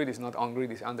not off grid, it's not on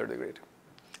grid, it's under the grid.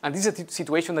 And this is a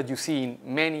situation that you see in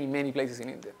many, many places in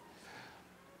India.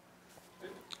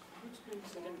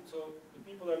 So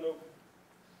the people are not,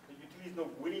 the utility is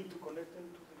not willing to connect them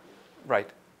to the grid? Right.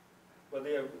 But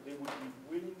they would be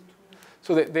willing to?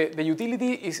 So the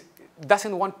utility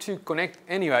doesn't want to connect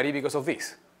anybody because of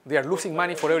this. They are losing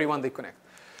money for everyone they connect.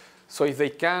 So if they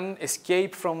can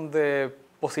escape from the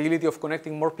possibility of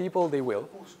connecting more people, they will.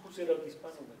 Who set up this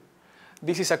panel then?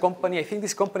 This is a company, I think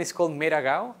this company is called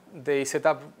Metagao. They set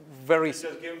up very... They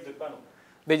just give the panel?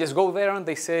 They just go there and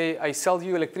they say, I sell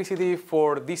you electricity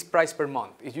for this price per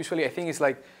month. It's usually, I think it's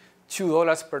like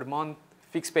 $2 per month,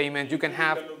 fixed payment. You can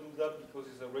have... You cannot do that because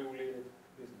it's a regulated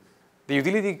business. The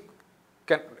utility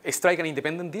can strike an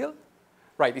independent deal?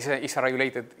 Right, it's a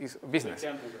regulated business. They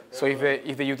can't do that. So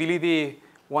if the utility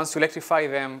wants to electrify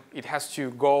them, it has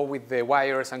to go with the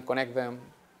wires and connect them.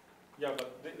 Yeah,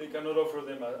 but they cannot offer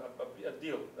them a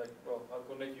deal, like, well, I'll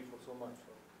connect you for so much.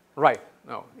 Right,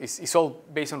 no, it's all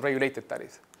based on regulated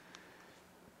tariffs.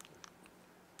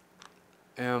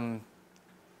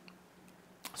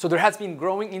 So there has been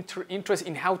growing interest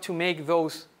in how to make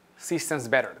those systems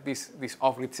better, these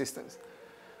off-grid systems.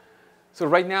 So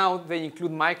right now, they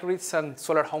include microgrids and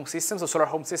solar home systems. So solar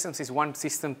home systems is one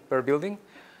system per building.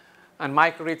 And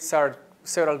microgrids are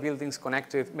several buildings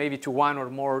connected, maybe to one or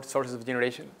more sources of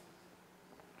generation.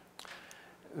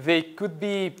 They could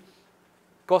be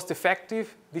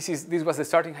cost-effective. This was the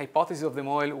starting hypothesis of the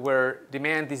model, where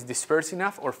demand is dispersed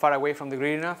enough or far away from the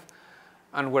grid enough,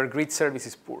 and where grid service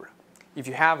is poor. If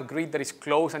you have a grid that is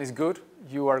close and is good,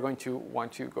 you are going to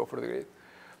want to go for the grid.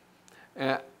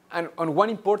 And one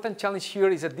important challenge here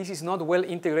is that this is not well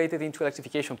integrated into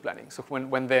electrification planning. So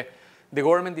when the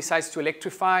government decides to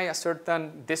electrify a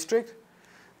certain district,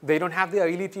 they don't have the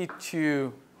ability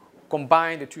to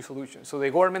combine the two solutions. So the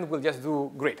government will just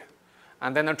do grid.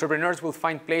 And then entrepreneurs will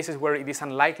find places where it is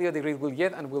unlikely that the grid will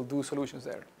get and will do solutions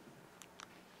there.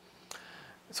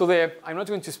 So I'm not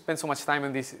going to spend so much time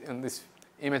on this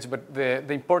image, but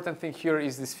the important thing here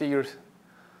is these figures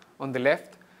on the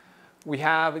left. We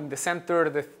have in the center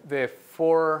the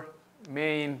four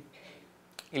main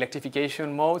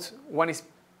electrification modes. One is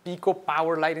pico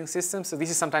power lighting systems. So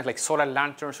this is sometimes like solar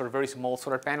lanterns or very small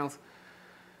solar panels.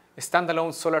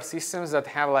 Standalone solar systems that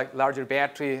have like larger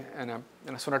battery and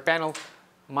a solar panel,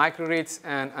 microgrids,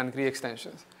 and grid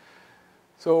extensions.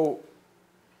 So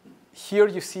here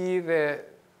you see the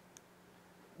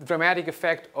dramatic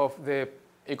effect of the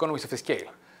economies of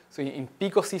scale. So in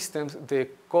pico systems, the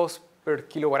cost per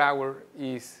kilowatt hour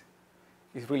is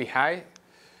really high.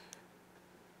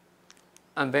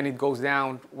 And then it goes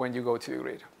down when you go to the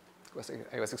grid, as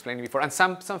I was explaining before. And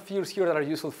some figures here that are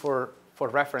useful for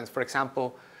reference. For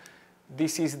example,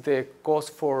 this is the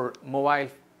cost for mobile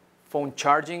phone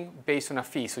charging based on a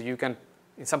fee. So you can,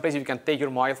 in some places, you can take your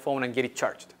mobile phone and get it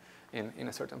charged in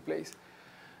a certain place.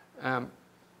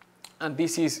 And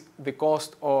this is the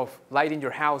cost of lighting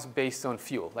your house based on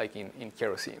fuel, like in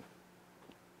kerosene.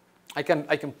 I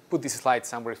can put this slide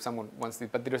somewhere if someone wants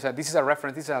it, but this is a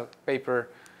reference. This is a paper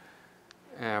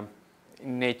in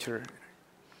Nature.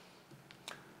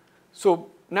 So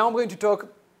now I'm going to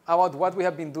talk about what we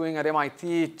have been doing at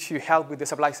MIT to help with the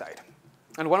supply side.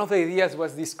 And one of the ideas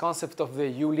was this concept of the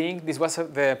U-link. This was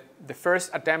the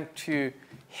first attempt to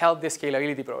help the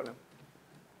scalability problem.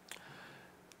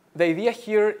 The idea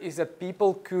here is that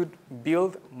people could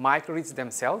build microgrids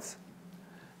themselves,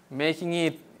 making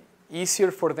it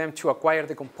easier for them to acquire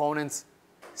the components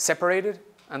separated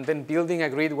and then building a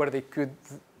grid where they could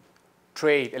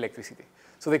trade electricity.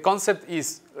 So the concept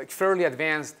is like fairly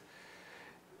advanced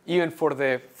even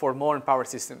for modern power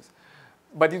systems.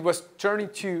 But it was turned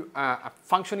into a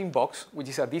functioning box, which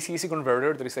is a DC-DC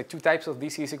converter. There is like two types of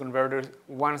DC-DC converters,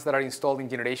 ones that are installed in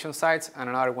generation sites and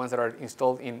another ones that are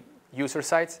installed in user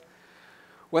sites.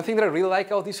 One thing that I really like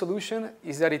about this solution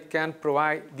is that it can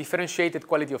provide differentiated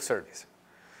quality of service.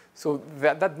 So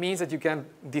that means that you can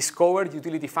discover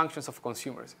utility functions of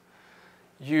consumers.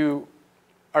 You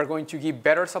are going to give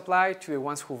better supply to the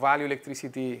ones who value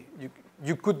electricity.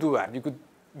 You could do that. You could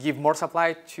give more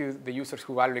supply to the users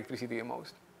who value electricity the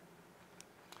most.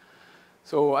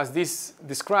 So as this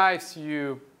describes,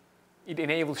 it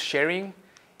enables sharing.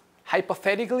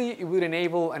 Hypothetically, it would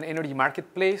enable an energy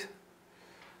marketplace.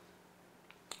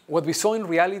 What we saw in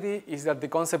reality is that the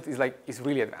concept is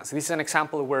really advanced. This is an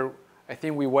example where I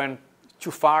think we went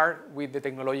too far with the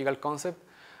technological concept,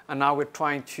 and now we're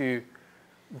trying to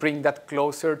bring that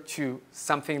closer to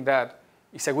something that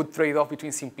is a good trade-off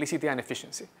between simplicity and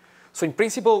efficiency. So in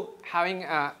principle, having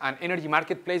an energy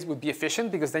marketplace would be efficient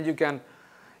because then you can,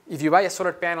 if you buy a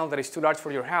solar panel that is too large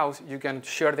for your house, you can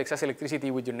share the excess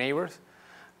electricity with your neighbors.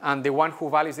 And the one who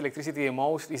values electricity the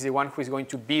most is the one who is going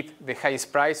to beat the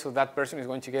highest price, so that person is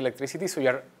going to get electricity. So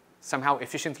you're somehow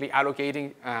efficiently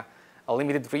allocating a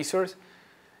limited resource.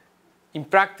 In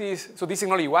practice, so this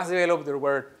technology was developed, there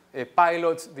were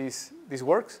pilots, this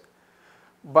works.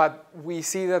 But we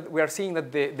are seeing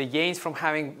that the gains from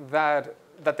having that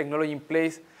technology in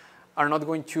place are not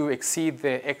going to exceed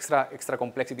the extra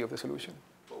complexity of the solution.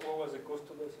 What was the cost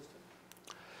of the system?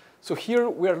 So here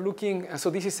we are looking, so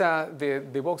this is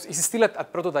the box. It's still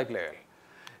at prototype level.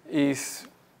 It's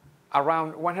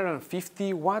around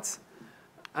 150 watts.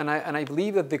 And I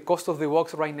believe that the cost of the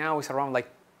box right now is around like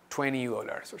 $20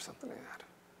 or something like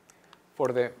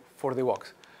that for the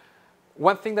box.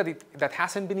 One thing that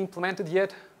hasn't been implemented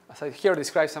yet, as I here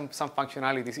describe some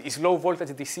functionalities, is low voltage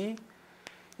DC.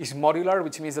 It's modular,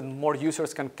 which means that more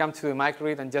users can come to the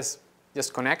microgrid and just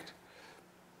connect.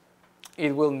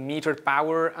 It will meter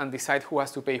power and decide who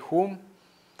has to pay whom.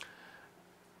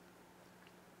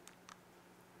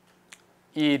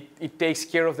 It takes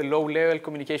care of the low-level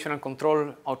communication and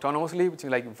control autonomously, which is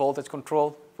like voltage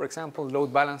control, for example,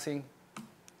 load balancing.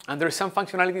 And there are some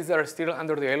functionalities that are still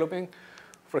under developing.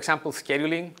 For example,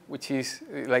 scheduling, which is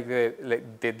like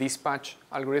the dispatch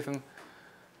algorithm,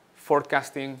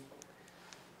 forecasting,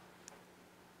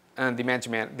 and demand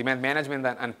management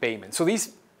and payment. So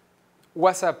this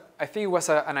was I think it was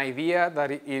an idea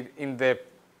that in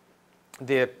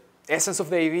the essence of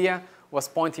the idea was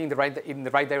pointing in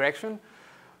the right direction.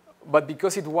 But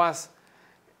because it was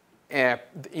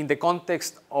in the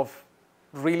context of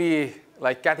really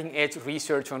like cutting-edge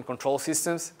research on control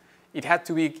systems, it had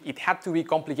to be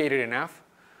complicated enough,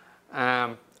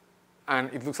 and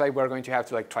it looks like we're going to have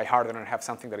to like try harder and have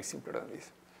something that is simpler than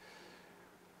this.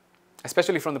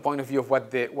 Especially from the point of view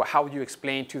of how you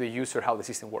explain to the user how the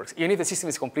system works. Even if the system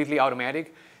is completely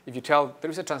automatic, if you tell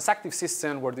there is a transactive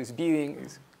system where this bidding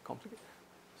is complicated.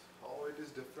 How it is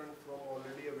different from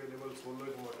already available solar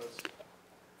inverters?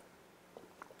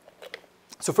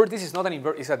 So first, this is not an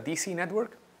inverter, it's a DC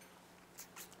network.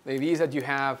 The idea is that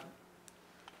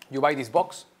you buy this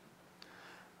box,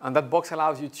 and that box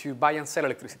allows you to buy and sell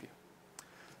electricity.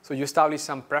 So you establish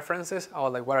some preferences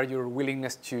about like what are your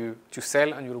willingness to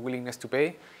sell and your willingness to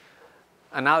pay.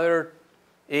 And other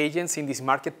agents in this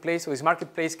marketplace, so this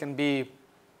marketplace can be,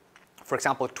 for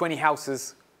example, 20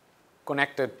 houses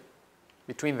connected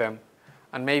between them,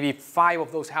 and maybe 5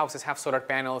 of those houses have solar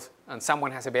panels and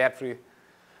someone has a battery,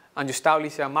 and you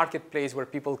establish a marketplace where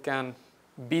people can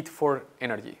bid for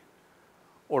energy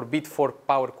or bid for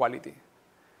power quality,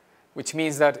 which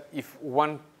means that if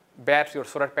one battery or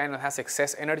solar panel has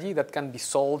excess energy, that can be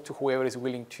sold to whoever is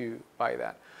willing to buy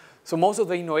that. So most of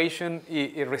the innovation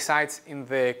it resides in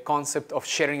the concept of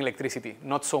sharing electricity,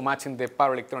 not so much in the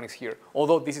power electronics here.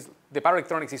 Although the power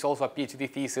electronics is also a PhD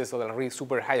thesis of a really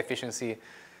super high efficiency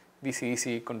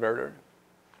DC-DC converter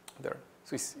there.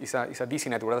 So it's a DC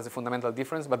network, that's the fundamental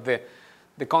difference, but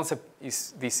the concept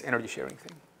is this energy sharing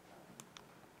thing.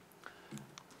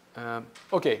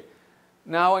 Okay,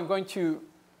 now I'm going to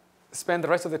spend the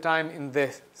rest of the time in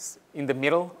the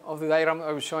middle of the diagram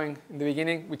I was showing in the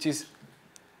beginning, which is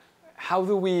how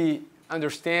do we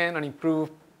understand and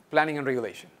improve planning and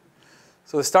regulation?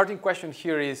 So the starting question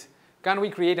here is, can we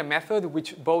create a method in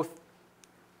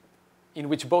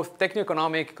which both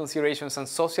techno-economic considerations and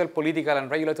social, political, and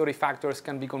regulatory factors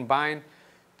can be combined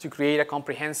to create a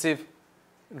comprehensive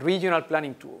regional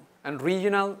planning tool? And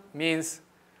regional means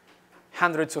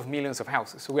hundreds of millions of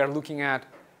houses. So we are looking at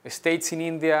states in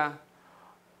India,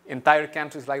 entire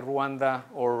countries like Rwanda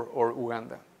or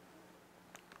Uganda.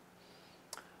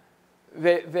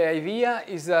 The idea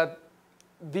is that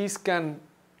this can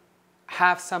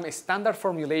have some standard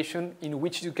formulation in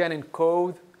which you can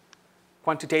encode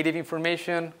quantitative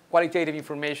information, qualitative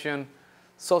information,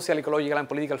 social, ecological, and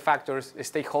political factors,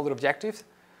 stakeholder objectives,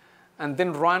 and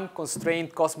then run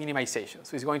constrained cost minimization.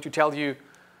 So it's going to tell you,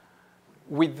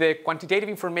 with the quantitative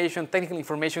information, technical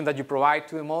information that you provide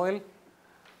to the model,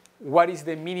 what is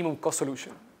the minimum cost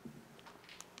solution?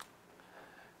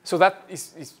 So that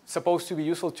is supposed to be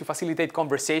useful to facilitate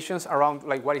conversations around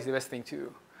like what is the best thing to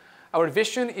do. Our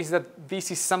vision is that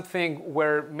this is something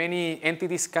where many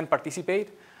entities can participate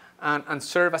and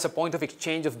serve as a point of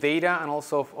exchange of data and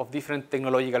also of different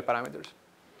technological parameters.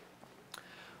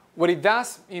 What it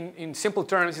does in simple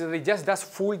terms is that it just does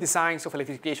full designs of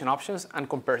electrification options and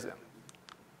compares them.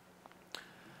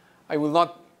 I will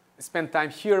not spend time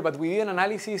here, but we did an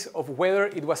analysis of whether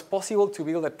it was possible to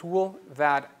build a tool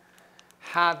that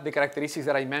had the characteristics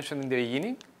that I mentioned in the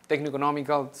beginning,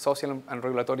 techno-economical, social, and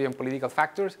regulatory and political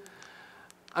factors.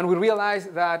 And we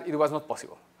realized that it was not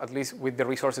possible, at least with the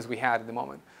resources we had at the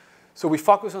moment. So we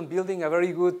focused on building a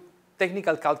very good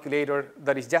technical calculator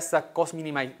that is just a cost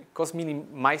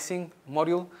minimizing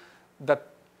module that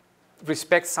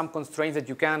respects some constraints that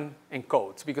you can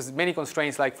encode. Because many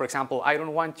constraints, like, for example, I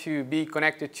don't want to be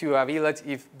connected to a village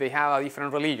if they have a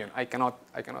different religion. I cannot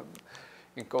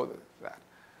encode that.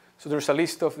 So there's a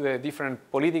list of the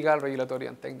different political, regulatory,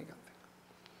 and technical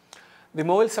things. The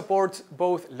model supports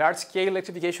both large-scale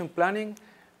electrification planning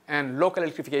and local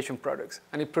electrification products.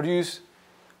 And it produces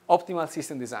optimal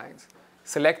system designs,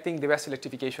 selecting the best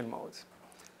electrification modes.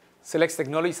 Selects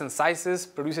technologies and sizes,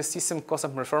 produces system cost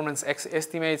and performance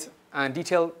estimates, and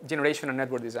detailed generation and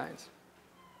network designs.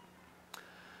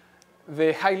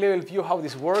 The high-level view of how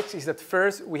this works is that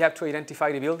first we have to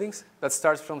identify the buildings. That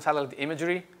starts from satellite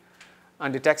imagery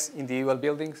and detects individual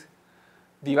buildings.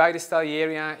 Divide the study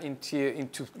area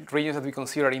into regions that we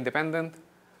consider independent.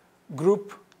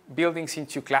 Group buildings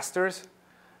into clusters.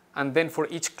 And then for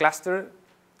each cluster,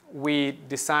 we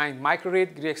design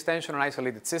microgrid, grid extension, and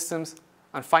isolated systems.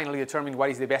 And finally determine what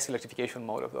is the best electrification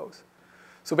mode of those.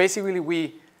 So basically,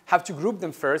 we have to group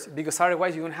them first, because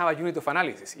otherwise you don't have a unit of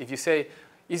analysis. If you say,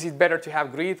 is it better to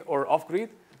have grid or off-grid,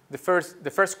 the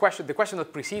first question, the question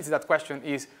that precedes that question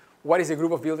is, what is the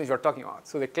group of buildings you're talking about?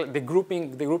 So the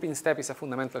grouping step is a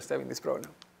fundamental step in this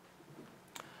program.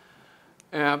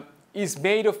 It's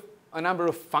made of a number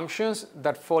of functions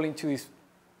that fall into these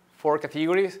 4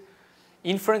 categories.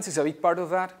 Inference is a big part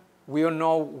of that. We don't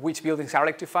know which buildings are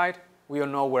electrified. We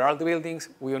don't know where are the buildings.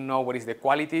 We don't know what is the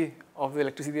quality of the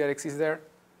electricity that exists there.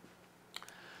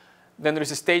 Then there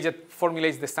is a stage that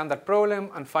formulates the standard problem.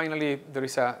 And finally, there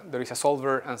is a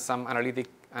solver and some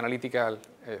analytical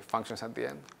functions at the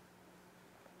end.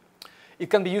 It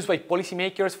can be used by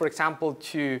policymakers, for example,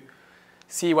 to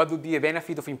see what would be the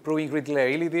benefit of improving grid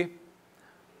reliability,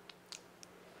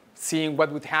 seeing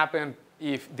what would happen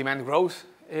if demand grows,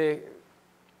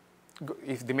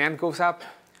 if demand goes up.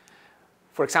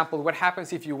 For example, what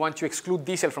happens if you want to exclude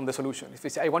diesel from the solution? If you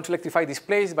say, I want to electrify this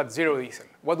place, but 0 diesel,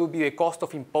 what would be the cost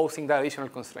of imposing that additional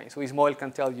constraint? So this model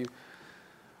can tell you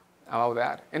about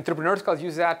that. Entrepreneurs can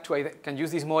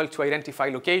use this model to identify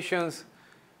locations,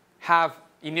 have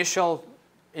initial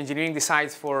engineering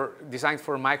designs for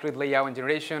microgrid layout and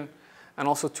generation, and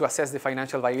also to assess the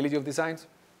financial viability of designs.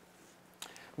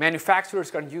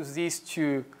 Manufacturers can use this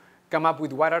to come up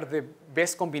with what are the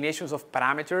best combinations of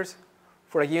parameters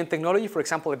for a given technology. For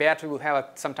example, a battery will have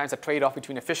sometimes a trade-off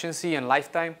between efficiency and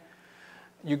lifetime.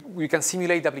 You can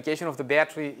simulate the application of the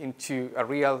battery into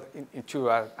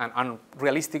an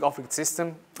realistic off-grid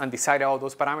system and decide all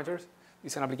those parameters.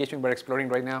 It's an application we're exploring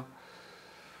right now.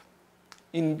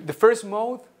 In the first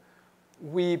mode,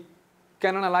 we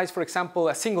can analyze, for example,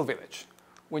 a single village.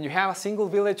 When you have a single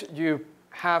village, you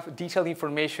have detailed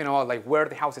information about like where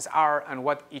the houses are and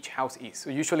what each house is. So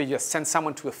usually you just send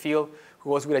someone to a field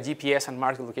who goes with a GPS and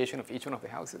marks the location of each one of the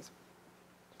houses.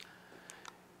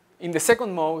 In the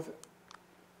second mode,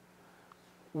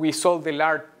 we solve the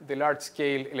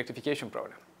large-scale electrification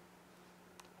problem.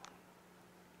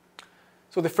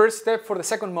 So the first step for the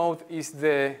second mode is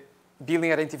the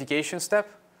building identification step.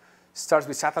 Starts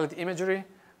with satellite imagery,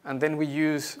 and then we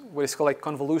use what is called like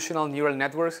convolutional neural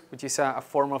networks, which is a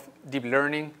form of deep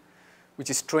learning, which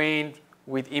is trained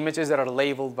with images that are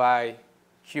labeled by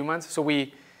humans. So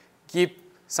we give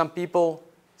some people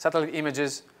satellite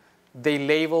images. They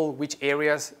label which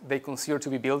areas they consider to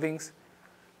be buildings.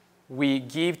 We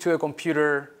give to a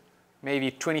computer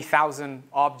maybe 20,000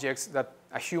 objects that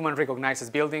a human recognizes as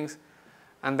buildings.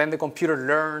 And then the computer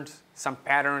learns some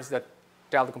patterns that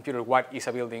tell the computer what is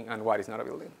a building and what is not a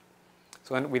building.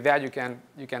 So then with that, you can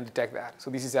detect that.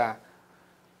 So this is a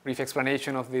brief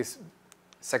explanation of this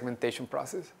segmentation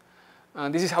process.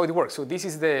 And this is how it works. So this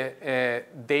is the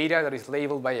data that is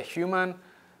labeled by a human.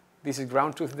 This is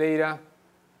ground truth data.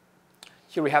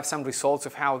 Here we have some results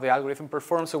of how the algorithm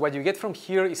performs. So what you get from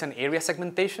here is an area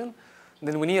segmentation.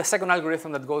 Then we need a second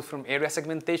algorithm that goes from area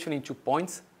segmentation into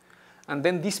points. And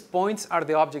then these points are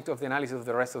the object of the analysis of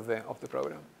the rest of the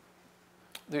program.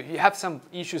 You have some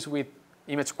issues with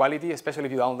image quality, especially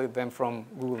if you download them from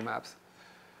Google Maps.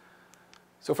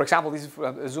 So for example, this is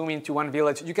a zoom into one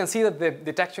village. You can see that the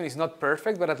detection is not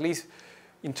perfect, but at least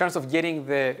in terms of getting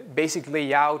the basic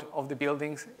layout of the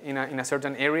buildings in a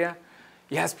certain area,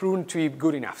 it has proven to be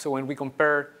good enough. So when we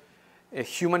compare a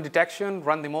human detection,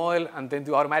 run the model, and then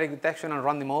do automatic detection and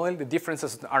run the model, the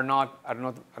differences are not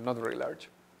very large.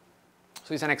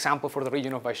 So it's an example for the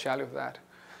region of Vaishali of that.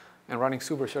 And running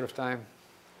super short of time,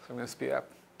 so I'm going to speed up.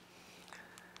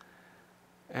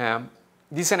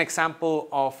 This is an example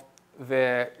of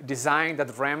the design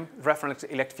that REM, reference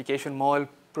electrification model,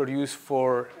 produced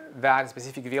for that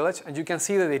specific village. And you can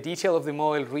see that the detail of the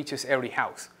model reaches every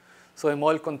house. So the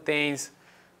model contains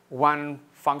one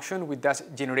function which does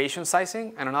generation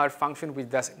sizing and another function which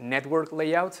does network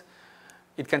layouts.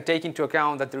 It can take into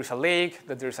account that there is a lake,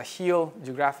 that there is a hill,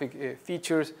 geographic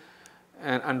features,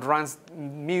 and runs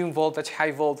medium voltage,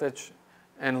 high voltage,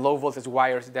 and low voltage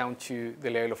wires down to the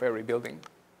level of every building.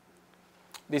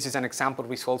 This is an example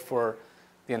result for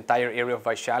the entire area of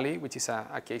Vaishali, which is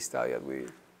a case study that we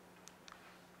did.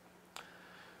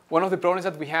 One of the problems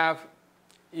that we have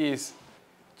is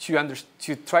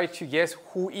to try to guess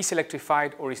who is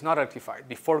electrified or is not electrified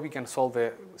before we can solve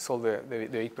the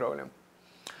big problem.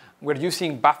 We're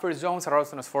using buffer zones around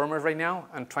transformers right now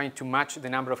and trying to match the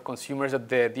number of consumers that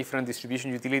the different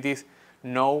distribution utilities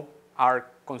know are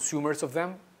consumers of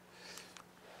them.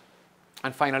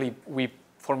 And finally, we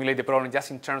formulate the problem just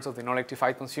in terms of the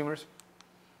non-electrified consumers.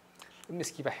 Let me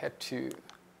skip ahead to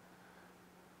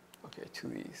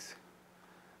these.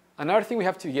 Another thing we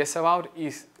have to guess about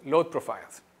is load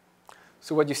profiles.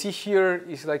 So what you see here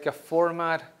is like a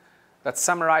format that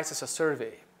summarizes a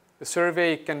survey. The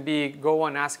survey can be go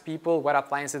and ask people what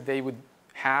appliances they would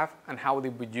have and how they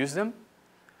would use them.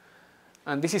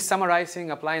 And this is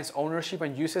summarizing appliance ownership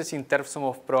and usage in terms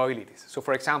of probabilities. So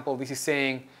for example, this is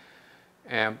saying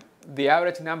the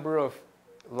average number of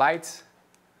lights.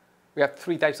 We have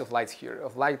three types of lights here.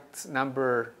 Of lights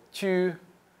number 2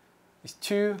 is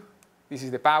 2. This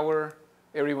is the power.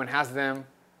 Everyone has them.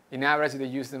 In average, they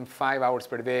use them 5 hours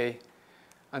per day.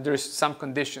 And there's some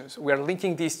conditions. We are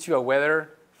linking these to a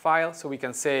weather file. So we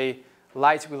can say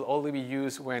lights will only be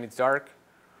used when it's dark.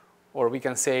 Or we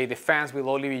can say the fans will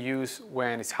only be used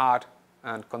when it's hot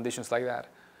and conditions like that.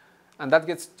 And that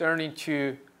gets turned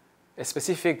into a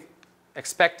specific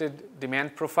expected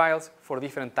demand profiles for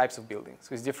different types of buildings.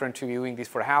 So it's different to be doing this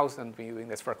for a house than be doing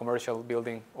this for a commercial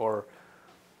building or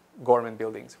government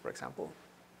buildings, for example.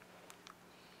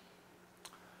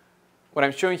 What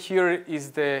I'm showing here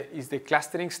is the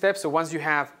clustering step. So once you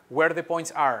have where the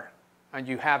points are and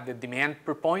you have the demand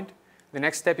per point, the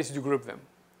next step is to group them.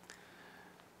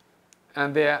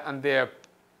 And the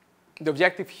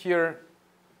objective here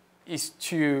is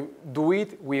to do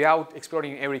it without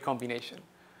exploring every combination.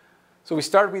 So we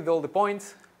start with all the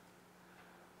points.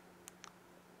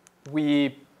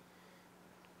 We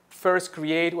first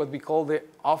create what we call the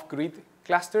off-grid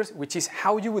clusters, which is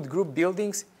how you would group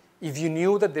buildings if you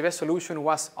knew that the best solution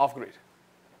was off-grid.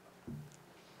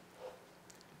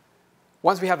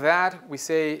 Once we have that, we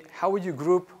say, how would you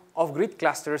group off-grid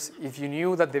clusters if you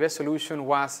knew that the best solution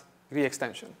was grid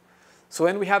extension? So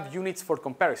then we have units for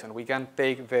comparison. We can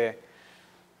take the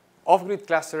off-grid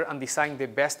cluster and design the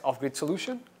best off-grid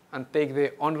solution, and take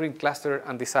the on-grid cluster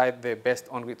and decide the best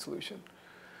on-grid solution.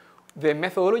 The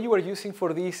methodology we're using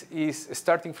for this is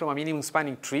starting from a minimum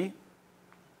spanning tree.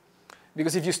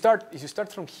 Because if you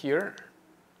start from here,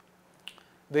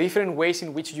 the different ways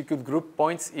in which you could group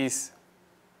points is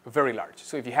very large.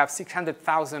 So if you have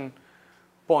 600,000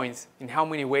 points, in how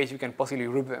many ways you can possibly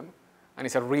group them? And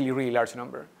it's a really, really large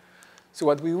number. So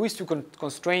what we do is to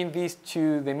constrain this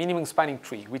to the minimum spanning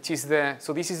tree, which is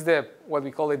so this is what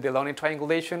we call it, the Delaunay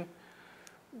triangulation,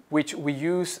 which we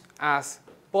use as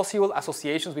possible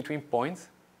associations between points.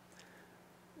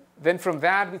 Then from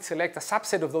that, we select a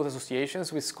subset of those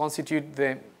associations, which constitute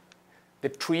the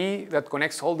tree that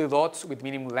connects all the dots with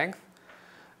minimum length.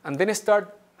 And then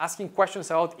start asking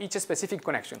questions about each specific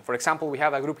connection. For example, we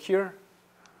have a group here,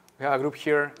 we have a group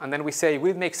here, and then we say,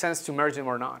 will it make sense to merge them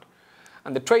or not?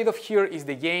 And the trade-off here is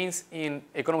the gains in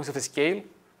economies of scale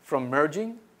from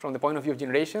merging, from the point of view of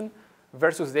generation,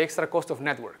 versus the extra cost of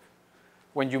network.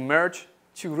 When you merge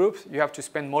two groups, you have to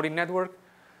spend more in network,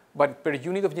 but per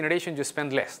unit of generation, you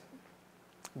spend less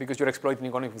because you're exploiting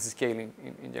economies of scale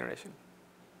in generation.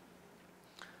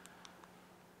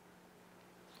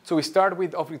 So we start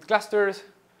with off-grid clusters,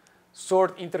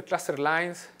 sort intercluster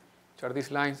lines, which are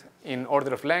these lines, in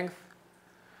order of length,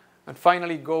 and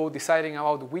finally go deciding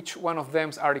about which one of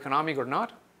them are economic or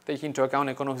not, take into account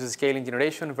economies of scale in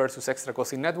generation versus extra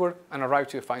cost in network, and arrive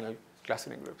to the final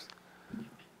clustering groups.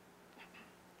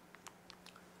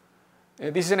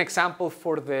 This is an example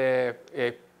for the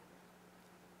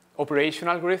operation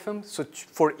algorithm. So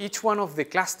for each one of the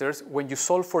clusters, when you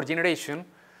solve for generation,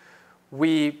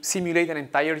 we simulate an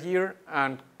entire year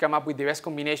and come up with the best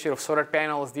combination of solar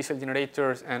panels, diesel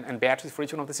generators, and batteries for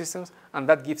each one of the systems, and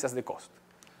that gives us the cost.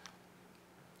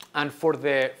 And for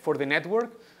the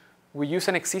network, we use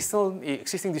an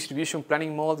existing distribution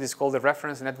planning model. This is called the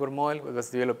reference network model. It was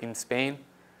developed in Spain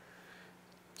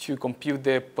to compute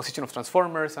the position of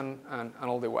transformers and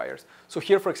all the wires. So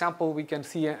here, for example, we can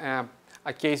see a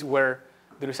case where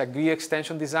there is a grid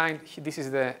extension design. This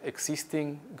is the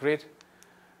existing grid.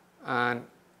 And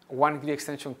one grid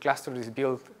extension cluster is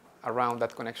built around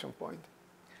that connection point.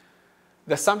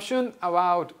 The assumption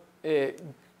about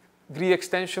grid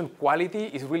extension quality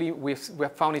is really, we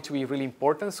have found it to be really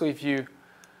important. So if you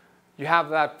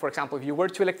have that, for example, if you were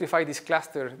to electrify this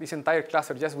cluster, this entire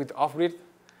cluster just with off-grid,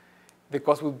 the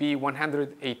cost would be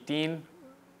 118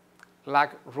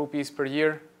 lakh rupees per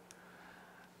year.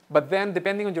 But then,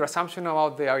 depending on your assumption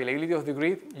about the availability of the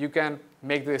grid, you can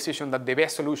make the decision that the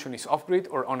best solution is off-grid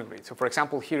or on-grid. So for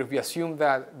example, here, if we assume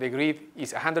that the grid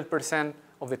is 100%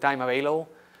 of the time available,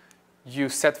 you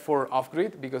set for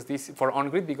off-grid because for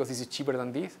on-grid because this is cheaper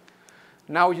than this.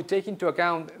 Now you take into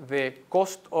account the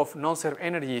cost of non-serve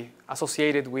energy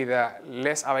associated with a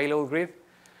less available grid,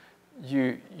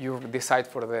 you decide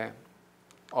for the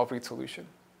off-grid solution.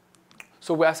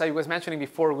 So as I was mentioning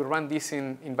before, we run this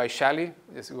in Vaishali.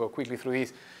 Just go quickly through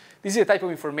this. This is the type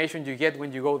of information you get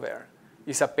when you go there.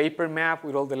 It's a paper map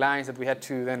with all the lines that we had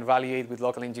to then validate with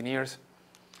local engineers,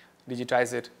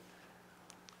 digitize it.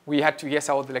 We had to guess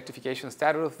out the electrification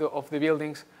status of the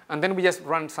buildings, and then we just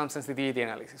run some sensitivity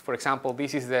analysis. For example,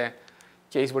 this is the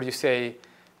case where you say,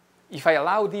 if I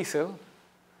allow diesel,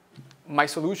 my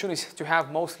solution is to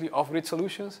have mostly off-grid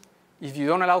solutions. If you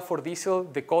don't allow for diesel,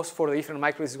 the cost for the different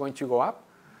microgrids is going to go up.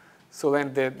 So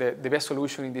then the best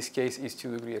solution in this case is to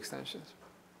do grid extensions.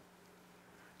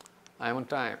 I'm on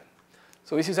time.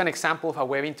 So this is an example of a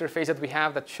web interface that we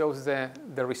have that shows the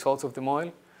results of the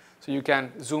model. So you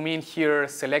can zoom in here,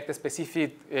 select the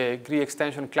specific grid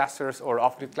extension clusters or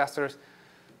off-grid clusters,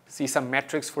 see some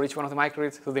metrics for each one of the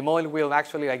microgrids. So the model will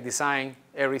actually design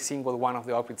every single one of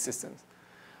the off-grid systems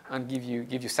and give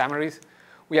you summaries.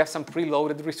 We have some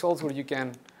preloaded results where you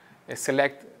can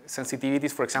select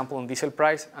sensitivities, for example, on diesel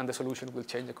price, and the solution will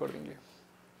change accordingly.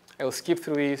 I will skip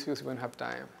through these because we don't have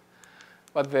time.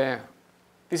 But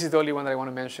this is the only one that I want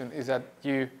to mention, is that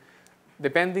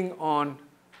depending on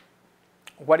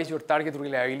what is your target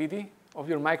reliability of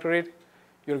your microgrid,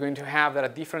 you're going to have that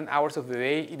at different hours of the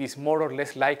day, it is more or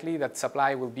less likely that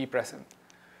supply will be present,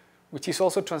 which is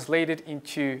also translated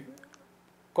into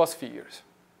cost figures.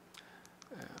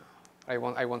 I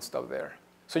won't stop there.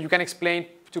 So you can explain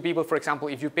to people, for example,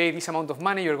 if you pay this amount of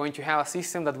money, you're going to have a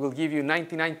system that will give you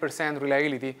 99%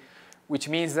 reliability, which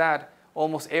means that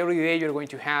almost every day you're going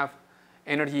to have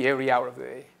energy every hour of the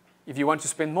day. If you want to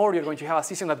spend more, you're going to have a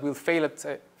system that will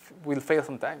fail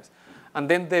sometimes. And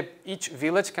then each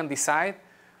village can decide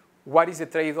what is the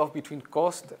trade-off between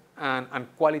cost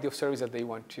and quality of service that they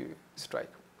want to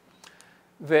strike.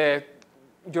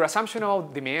 Your assumption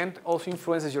about demand also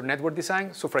influences your network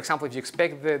design. So for example, if you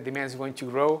expect the demand is going to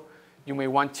grow, you may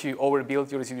want to overbuild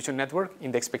your distribution network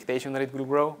in the expectation that it will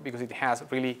grow because it has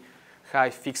really high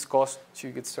fixed cost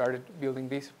to get started building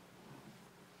this.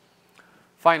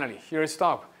 Finally, here is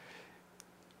stop.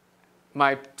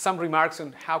 Some remarks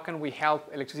on how can we help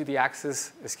electricity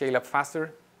access scale up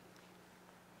faster.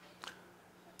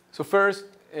 So first,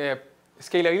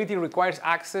 scalability requires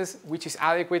access which is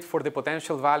adequate for the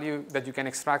potential value that you can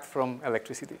extract from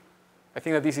electricity. I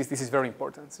think that this is very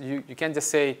important. So you can't just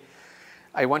say,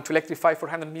 I want to electrify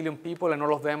 400 million people and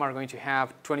all of them are going to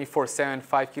have 24/7,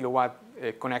 5 kilowatt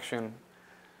connection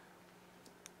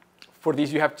For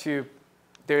this, you have to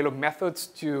develop methods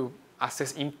to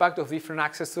assess impact of different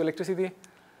access to electricity.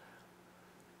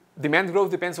 Demand growth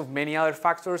depends on many other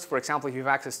factors. For example, if you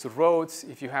have access to roads,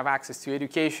 if you have access to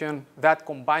education, that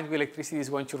combined with electricity is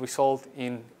going to result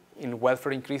in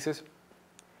welfare increases.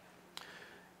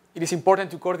 It is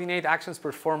important to coordinate actions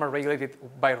performed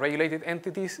by regulated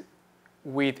entities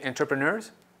with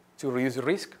entrepreneurs to reduce the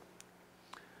risk.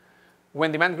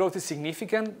 When demand growth is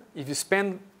significant, if you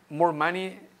spend more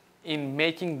money in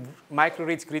making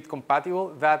microgrids grid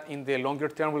compatible, that in the longer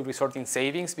term will result in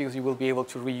savings because you will be able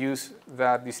to reuse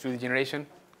that distributed generation.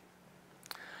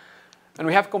 And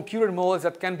we have computer models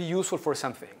that can be useful for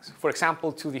some things. For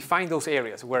example, to define those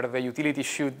areas where the utility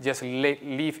should just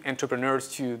leave entrepreneurs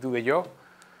to do the job.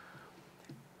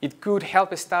 It could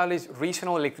help establish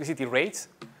regional electricity rates.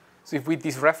 So if with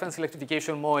this reference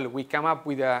electrification model, we come up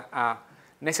with a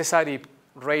necessary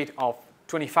rate of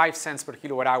 25 cents per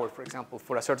kilowatt hour, for example,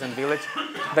 for a certain village,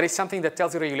 that is something that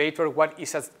tells the regulator what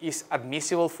is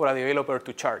admissible for a developer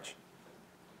to charge.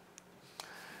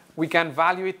 We can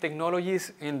evaluate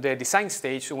technologies in the design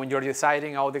stage. So when you're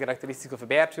deciding all the characteristics of a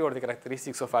battery or the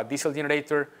characteristics of a diesel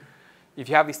generator, if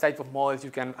you have this type of models,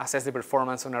 you can assess the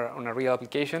performance on a real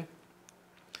application.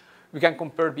 We can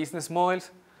compare business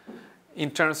models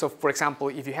in terms of, for example,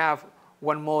 if you have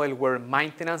one model where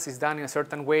maintenance is done in a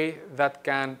certain way, that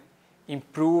can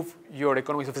improve your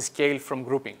economies of scale from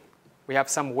grouping. We have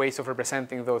some ways of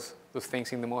representing those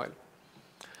things in the model.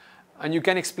 And you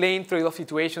can explain trade-off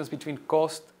situations between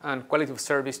cost and quality of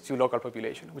service to local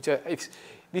population, which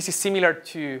this is similar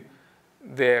to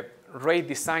the rate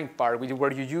design part,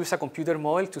 where you use a computer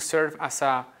model to serve as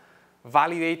a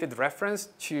validated reference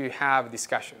to have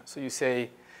discussion. So you say,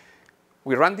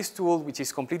 we run this tool, which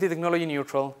is completely technology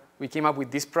neutral. We came up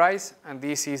with this price, and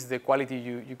this is the quality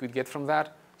you could get from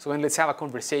that. So then let's have a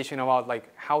conversation about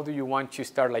how do you want to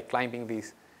start climbing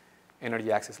this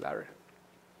energy access ladder.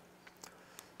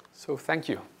 So thank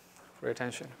you for your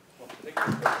attention. Well, thank you.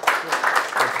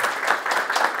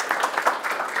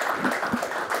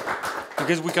 I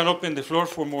guess we can open the floor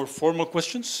for more formal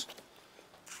questions.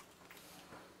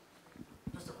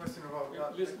 Just a question about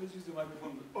that. Let's use the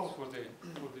microphone for the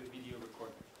video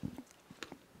recording.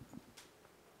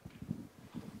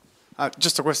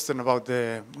 Just a question about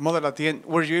the model at the end.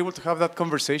 Were you able to have that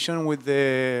conversation with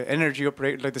the energy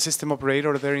operator, the system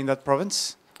operator there in that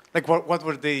province? What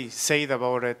were they saying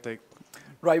about it?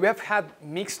 Right, we have had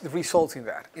mixed results in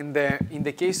that. In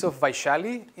the case of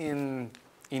Vaishali in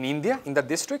India, in that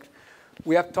district,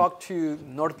 we have talked to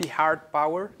North Bihar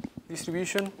Power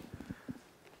Distribution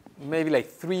maybe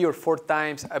 3 or 4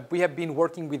 times. We have been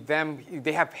working with them.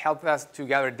 They have helped us to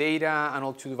gather data and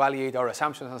also to validate our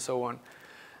assumptions and so on.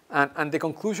 And the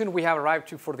conclusion we have arrived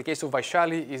to for the case of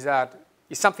Vaishali is that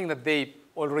it's something that they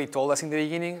already told us in the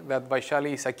beginning, that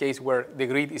Vaishali is a case where the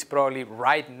grid is probably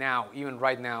right now, even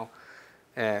right now,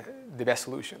 the best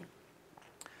solution.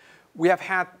 We have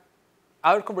had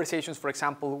other conversations, for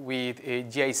example, with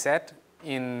GIZ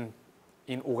in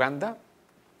Uganda,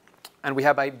 and we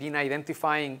have been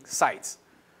identifying sites,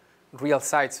 real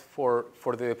sites for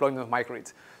the deployment of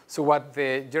microgrids. So what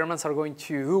the Germans are going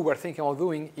to do, we're thinking about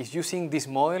doing, is using this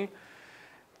model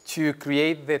to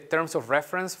create the terms of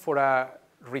reference for a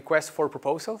request for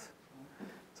proposals,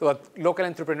 so that local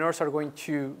entrepreneurs are going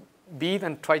to bid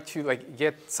and try to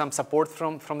get some support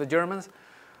from the Germans.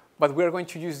 But we're going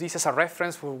to use this as a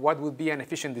reference for what would be an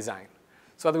efficient design.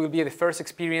 So that will be the first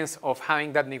experience of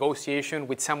having that negotiation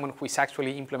with someone who is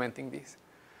actually implementing this.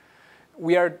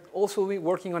 We are also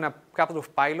working on a couple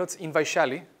of pilots in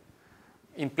Vaishali,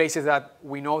 in places that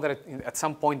we know that at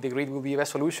some point the grid will be the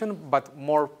best solution, but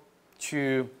more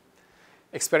to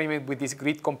experiment with this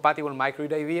grid-compatible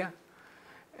microgrid idea.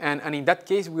 And in that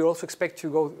case, we also expect to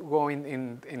go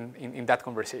in that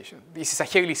conversation. This is a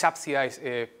heavily subsidized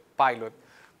pilot,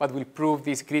 but will prove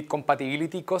this grid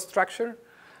compatibility cost structure,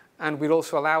 and will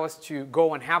also allow us to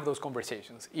go and have those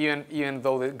conversations, even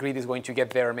though the grid is going to get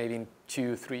there maybe in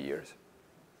 2-3 years.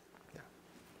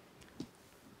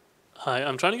 Hi,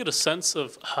 I'm trying to get a sense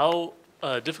of how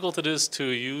difficult it is to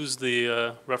use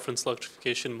the reference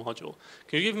electrification module.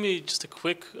 Can you give me just a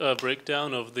quick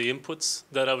breakdown of the inputs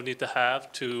that I would need to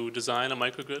have to design a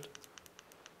microgrid?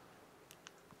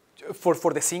 For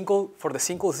the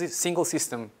single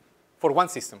system, for one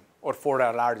system, or for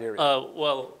a large area?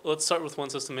 Well, let's start with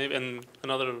one system, maybe, and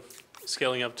another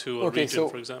scaling up to a region,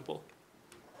 for example.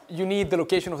 You need the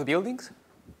location of the buildings.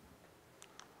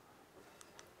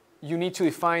 You need to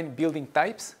define building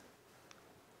types.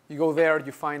 You go there,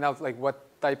 you find out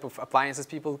what type of appliances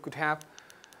people could have.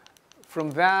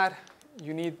 From that,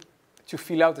 you need to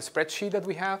fill out the spreadsheet that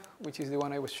we have, which is the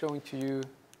one I was showing to you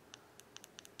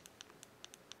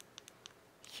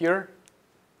here.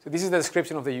 So this is the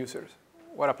description of the users,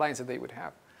 what appliances they would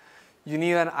have. You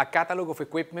need a catalog of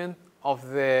equipment, of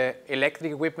the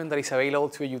electric equipment that is available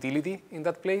to a utility in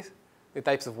that place, the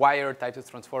types of wire, types of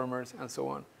transformers, and so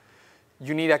on.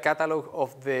 You need a catalog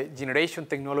of the generation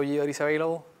technology that is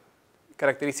available,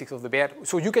 characteristics of the bed.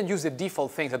 So you can use the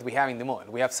default things that we have in the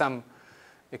model. We have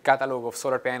a catalog of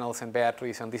solar panels and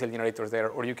batteries and diesel generators there,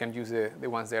 or you can use the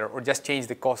ones there, or just change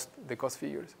the cost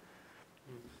figures.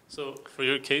 So for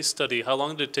your case study, how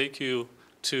long did it take you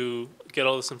to get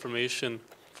all this information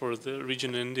for the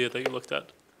region in India that you looked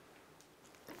at?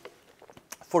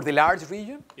 For the large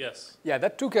region? Yes. Yeah,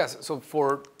 that took us, so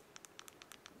for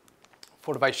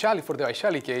the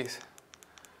Vaishali case,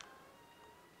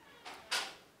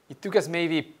 it took us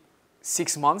maybe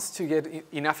 6 months to get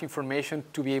enough information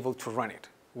to be able to run it,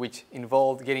 which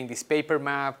involved getting this paper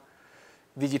map,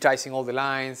 digitizing all the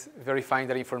lines, verifying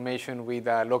that information with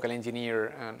a local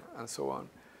engineer, and so on.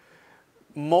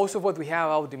 Most of what we have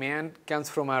out demand comes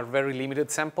from a very limited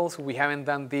samples. We haven't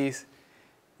done this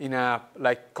in a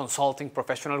consulting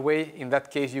professional way. In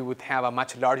that case, you would have a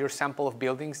much larger sample of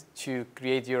buildings to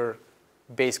create your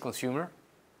base consumer.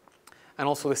 And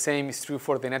also the same is true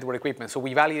for the network equipment. So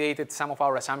we validated some of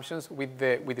our assumptions with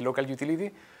the local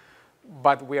utility,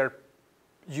 but we are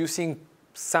using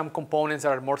some components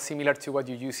that are more similar to what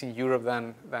you use in Europe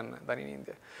than in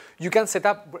India. You can set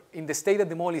up, in the state that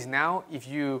the mall is now, if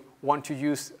you want to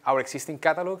use our existing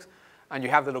catalogs, and you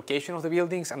have the location of the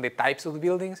buildings and the types of the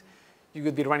buildings, you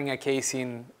could be running a case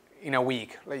in a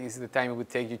week. Like this is the time it would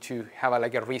take you to have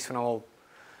a reasonable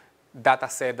data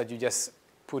set that you just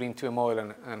put into a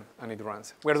model and it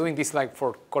runs. We're doing this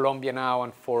for Colombia now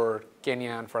and for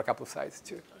Kenya and for a couple of sites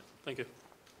too. Thank you.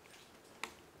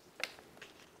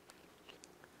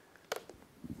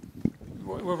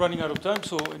 We're running out of time,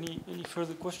 so any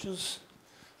further questions?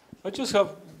 I just have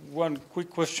one quick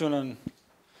question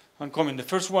and comment. The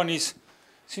first one is,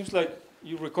 seems like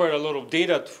you require a lot of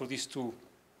data for this to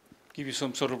give you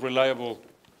some sort of reliable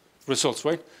results,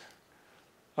 right?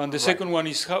 And the second one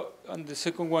is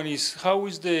how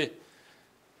is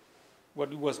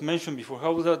what was mentioned before,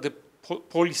 how are the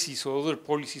policies or other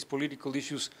policies, political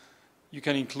issues you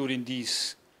can include in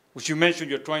these, which you mentioned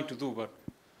you're trying to do, but.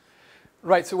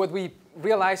 Right, so what we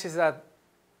realize is that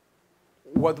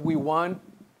what we want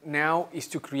now is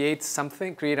to create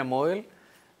a model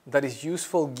that is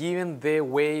useful given the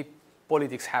way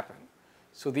politics happen.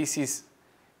 So this is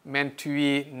meant to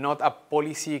be not a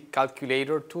policy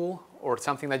calculator tool or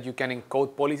something that you can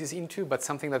encode policies into, but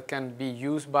something that can be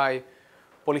used by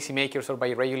policymakers or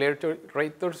by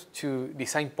regulators to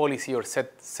design policy or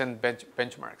set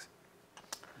benchmarks.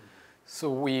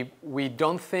 So we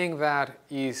don't think that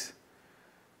is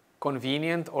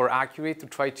convenient or accurate to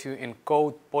try to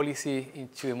encode policy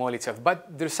into the model itself.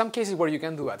 But there's some cases where you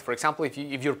can do that. For example,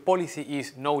 if your policy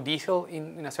is no diesel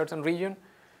in a certain region,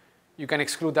 you can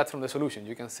exclude that from the solution.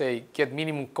 You can say, get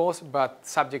minimum cost, but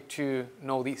subject to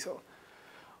no diesel.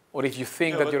 Or if you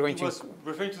think that you're going to... I was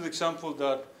referring to the example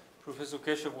that Professor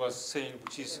Keshav was saying,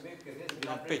 which is you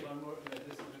don't pay. One more,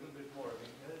 just a little bit more.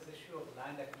 There's this issue of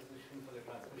land acquisition for the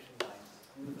transmission lines,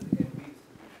 even for the MV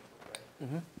distribution, right?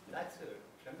 Mm-hmm. That's a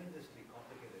tremendously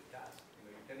complicated task.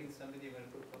 You're telling somebody you're going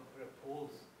to put up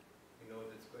poles,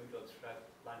 that's going to obstruct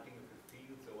planting of the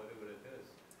fields or whatever it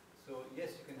is. So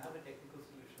yes, you can have a technical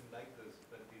solution like this,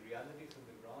 but the realities on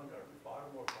the ground are far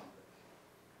more complex.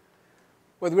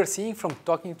 What we're seeing from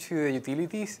talking to the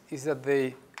utilities is that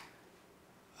they,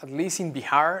 at least in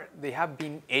Bihar, they have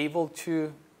been able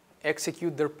to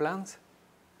execute their plans.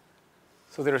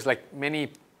 So there's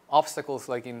many obstacles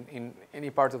in any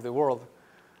part of the world.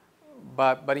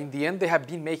 But in the end, they have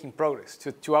been making progress,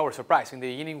 to our surprise. In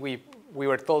the beginning, we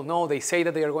were told, no, they say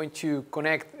that they are going to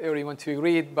connect everyone to the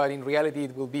grid, but in reality,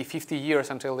 it will be 50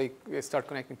 years until they start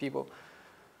connecting people.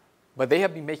 But they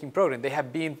have been making progress. They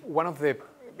have been, one of the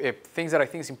things that I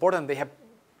think is important, they have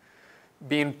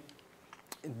been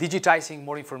digitizing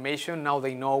more information. Now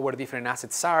they know where different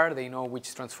assets are. They know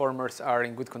which transformers are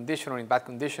in good condition or in bad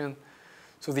condition.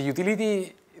 So the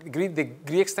utility, the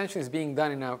grid extension is being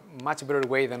done in a much better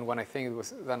way than when I think it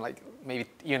was done maybe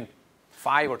even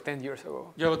 5 or 10 years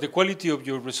ago. Yeah, but the quality of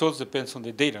your results depends on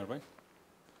the data, right?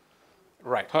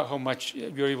 Right. How much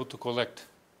you're able to collect.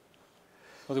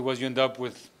 Otherwise, you end up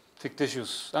with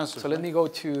fictitious answers. So let me go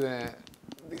to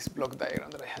this block diagram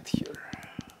that I had here.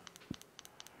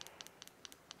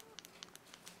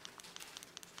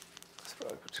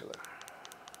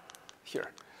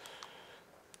 Here.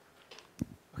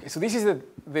 Okay, so this is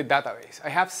the database. I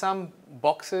have some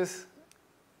boxes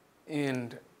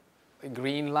in the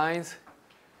green lines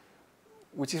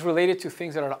which is related to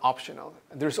things that are optional.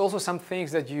 There's also some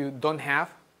things that you don't have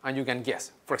and you can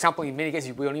guess. For example, in many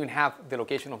cases, we don't even have the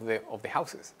location of the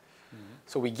houses.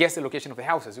 So we guess the location of the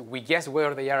houses. We guess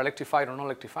whether they are electrified or not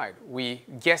electrified. We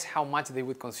guess how much they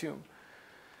would consume.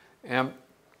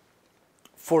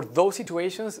 For those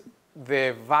situations,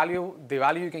 the value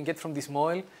you can get from this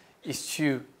model is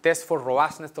to test for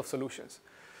robustness of solutions.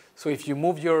 So if you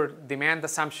move your demand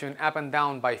assumption up and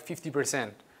down by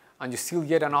 50%, and you still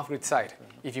get an off-grid site,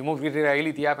 if you move grid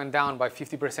reliability up and down by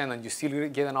 50% and you still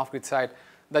get an off-grid site,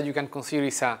 that you can consider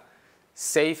is a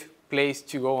safe place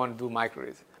to go and do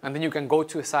microgrids. And then you can go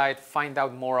to a site, find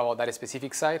out more about that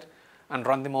specific site, and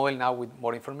run the model now with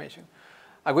more information.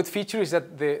 A good feature is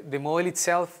that the model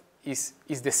itself is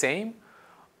the same,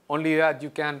 only that you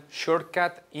can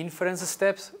shortcut inference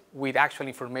steps with actual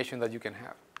information that you can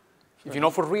have. If you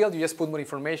know for real, you just put more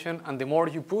information, and the more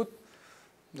you put,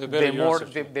 the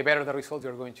better the results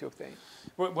you're going to obtain.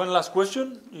 One last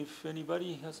question, if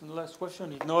anybody has a last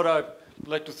question. If not, I'd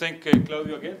like to thank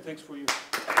Claudio again. Thanks for your.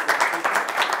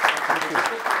 Thank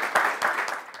you.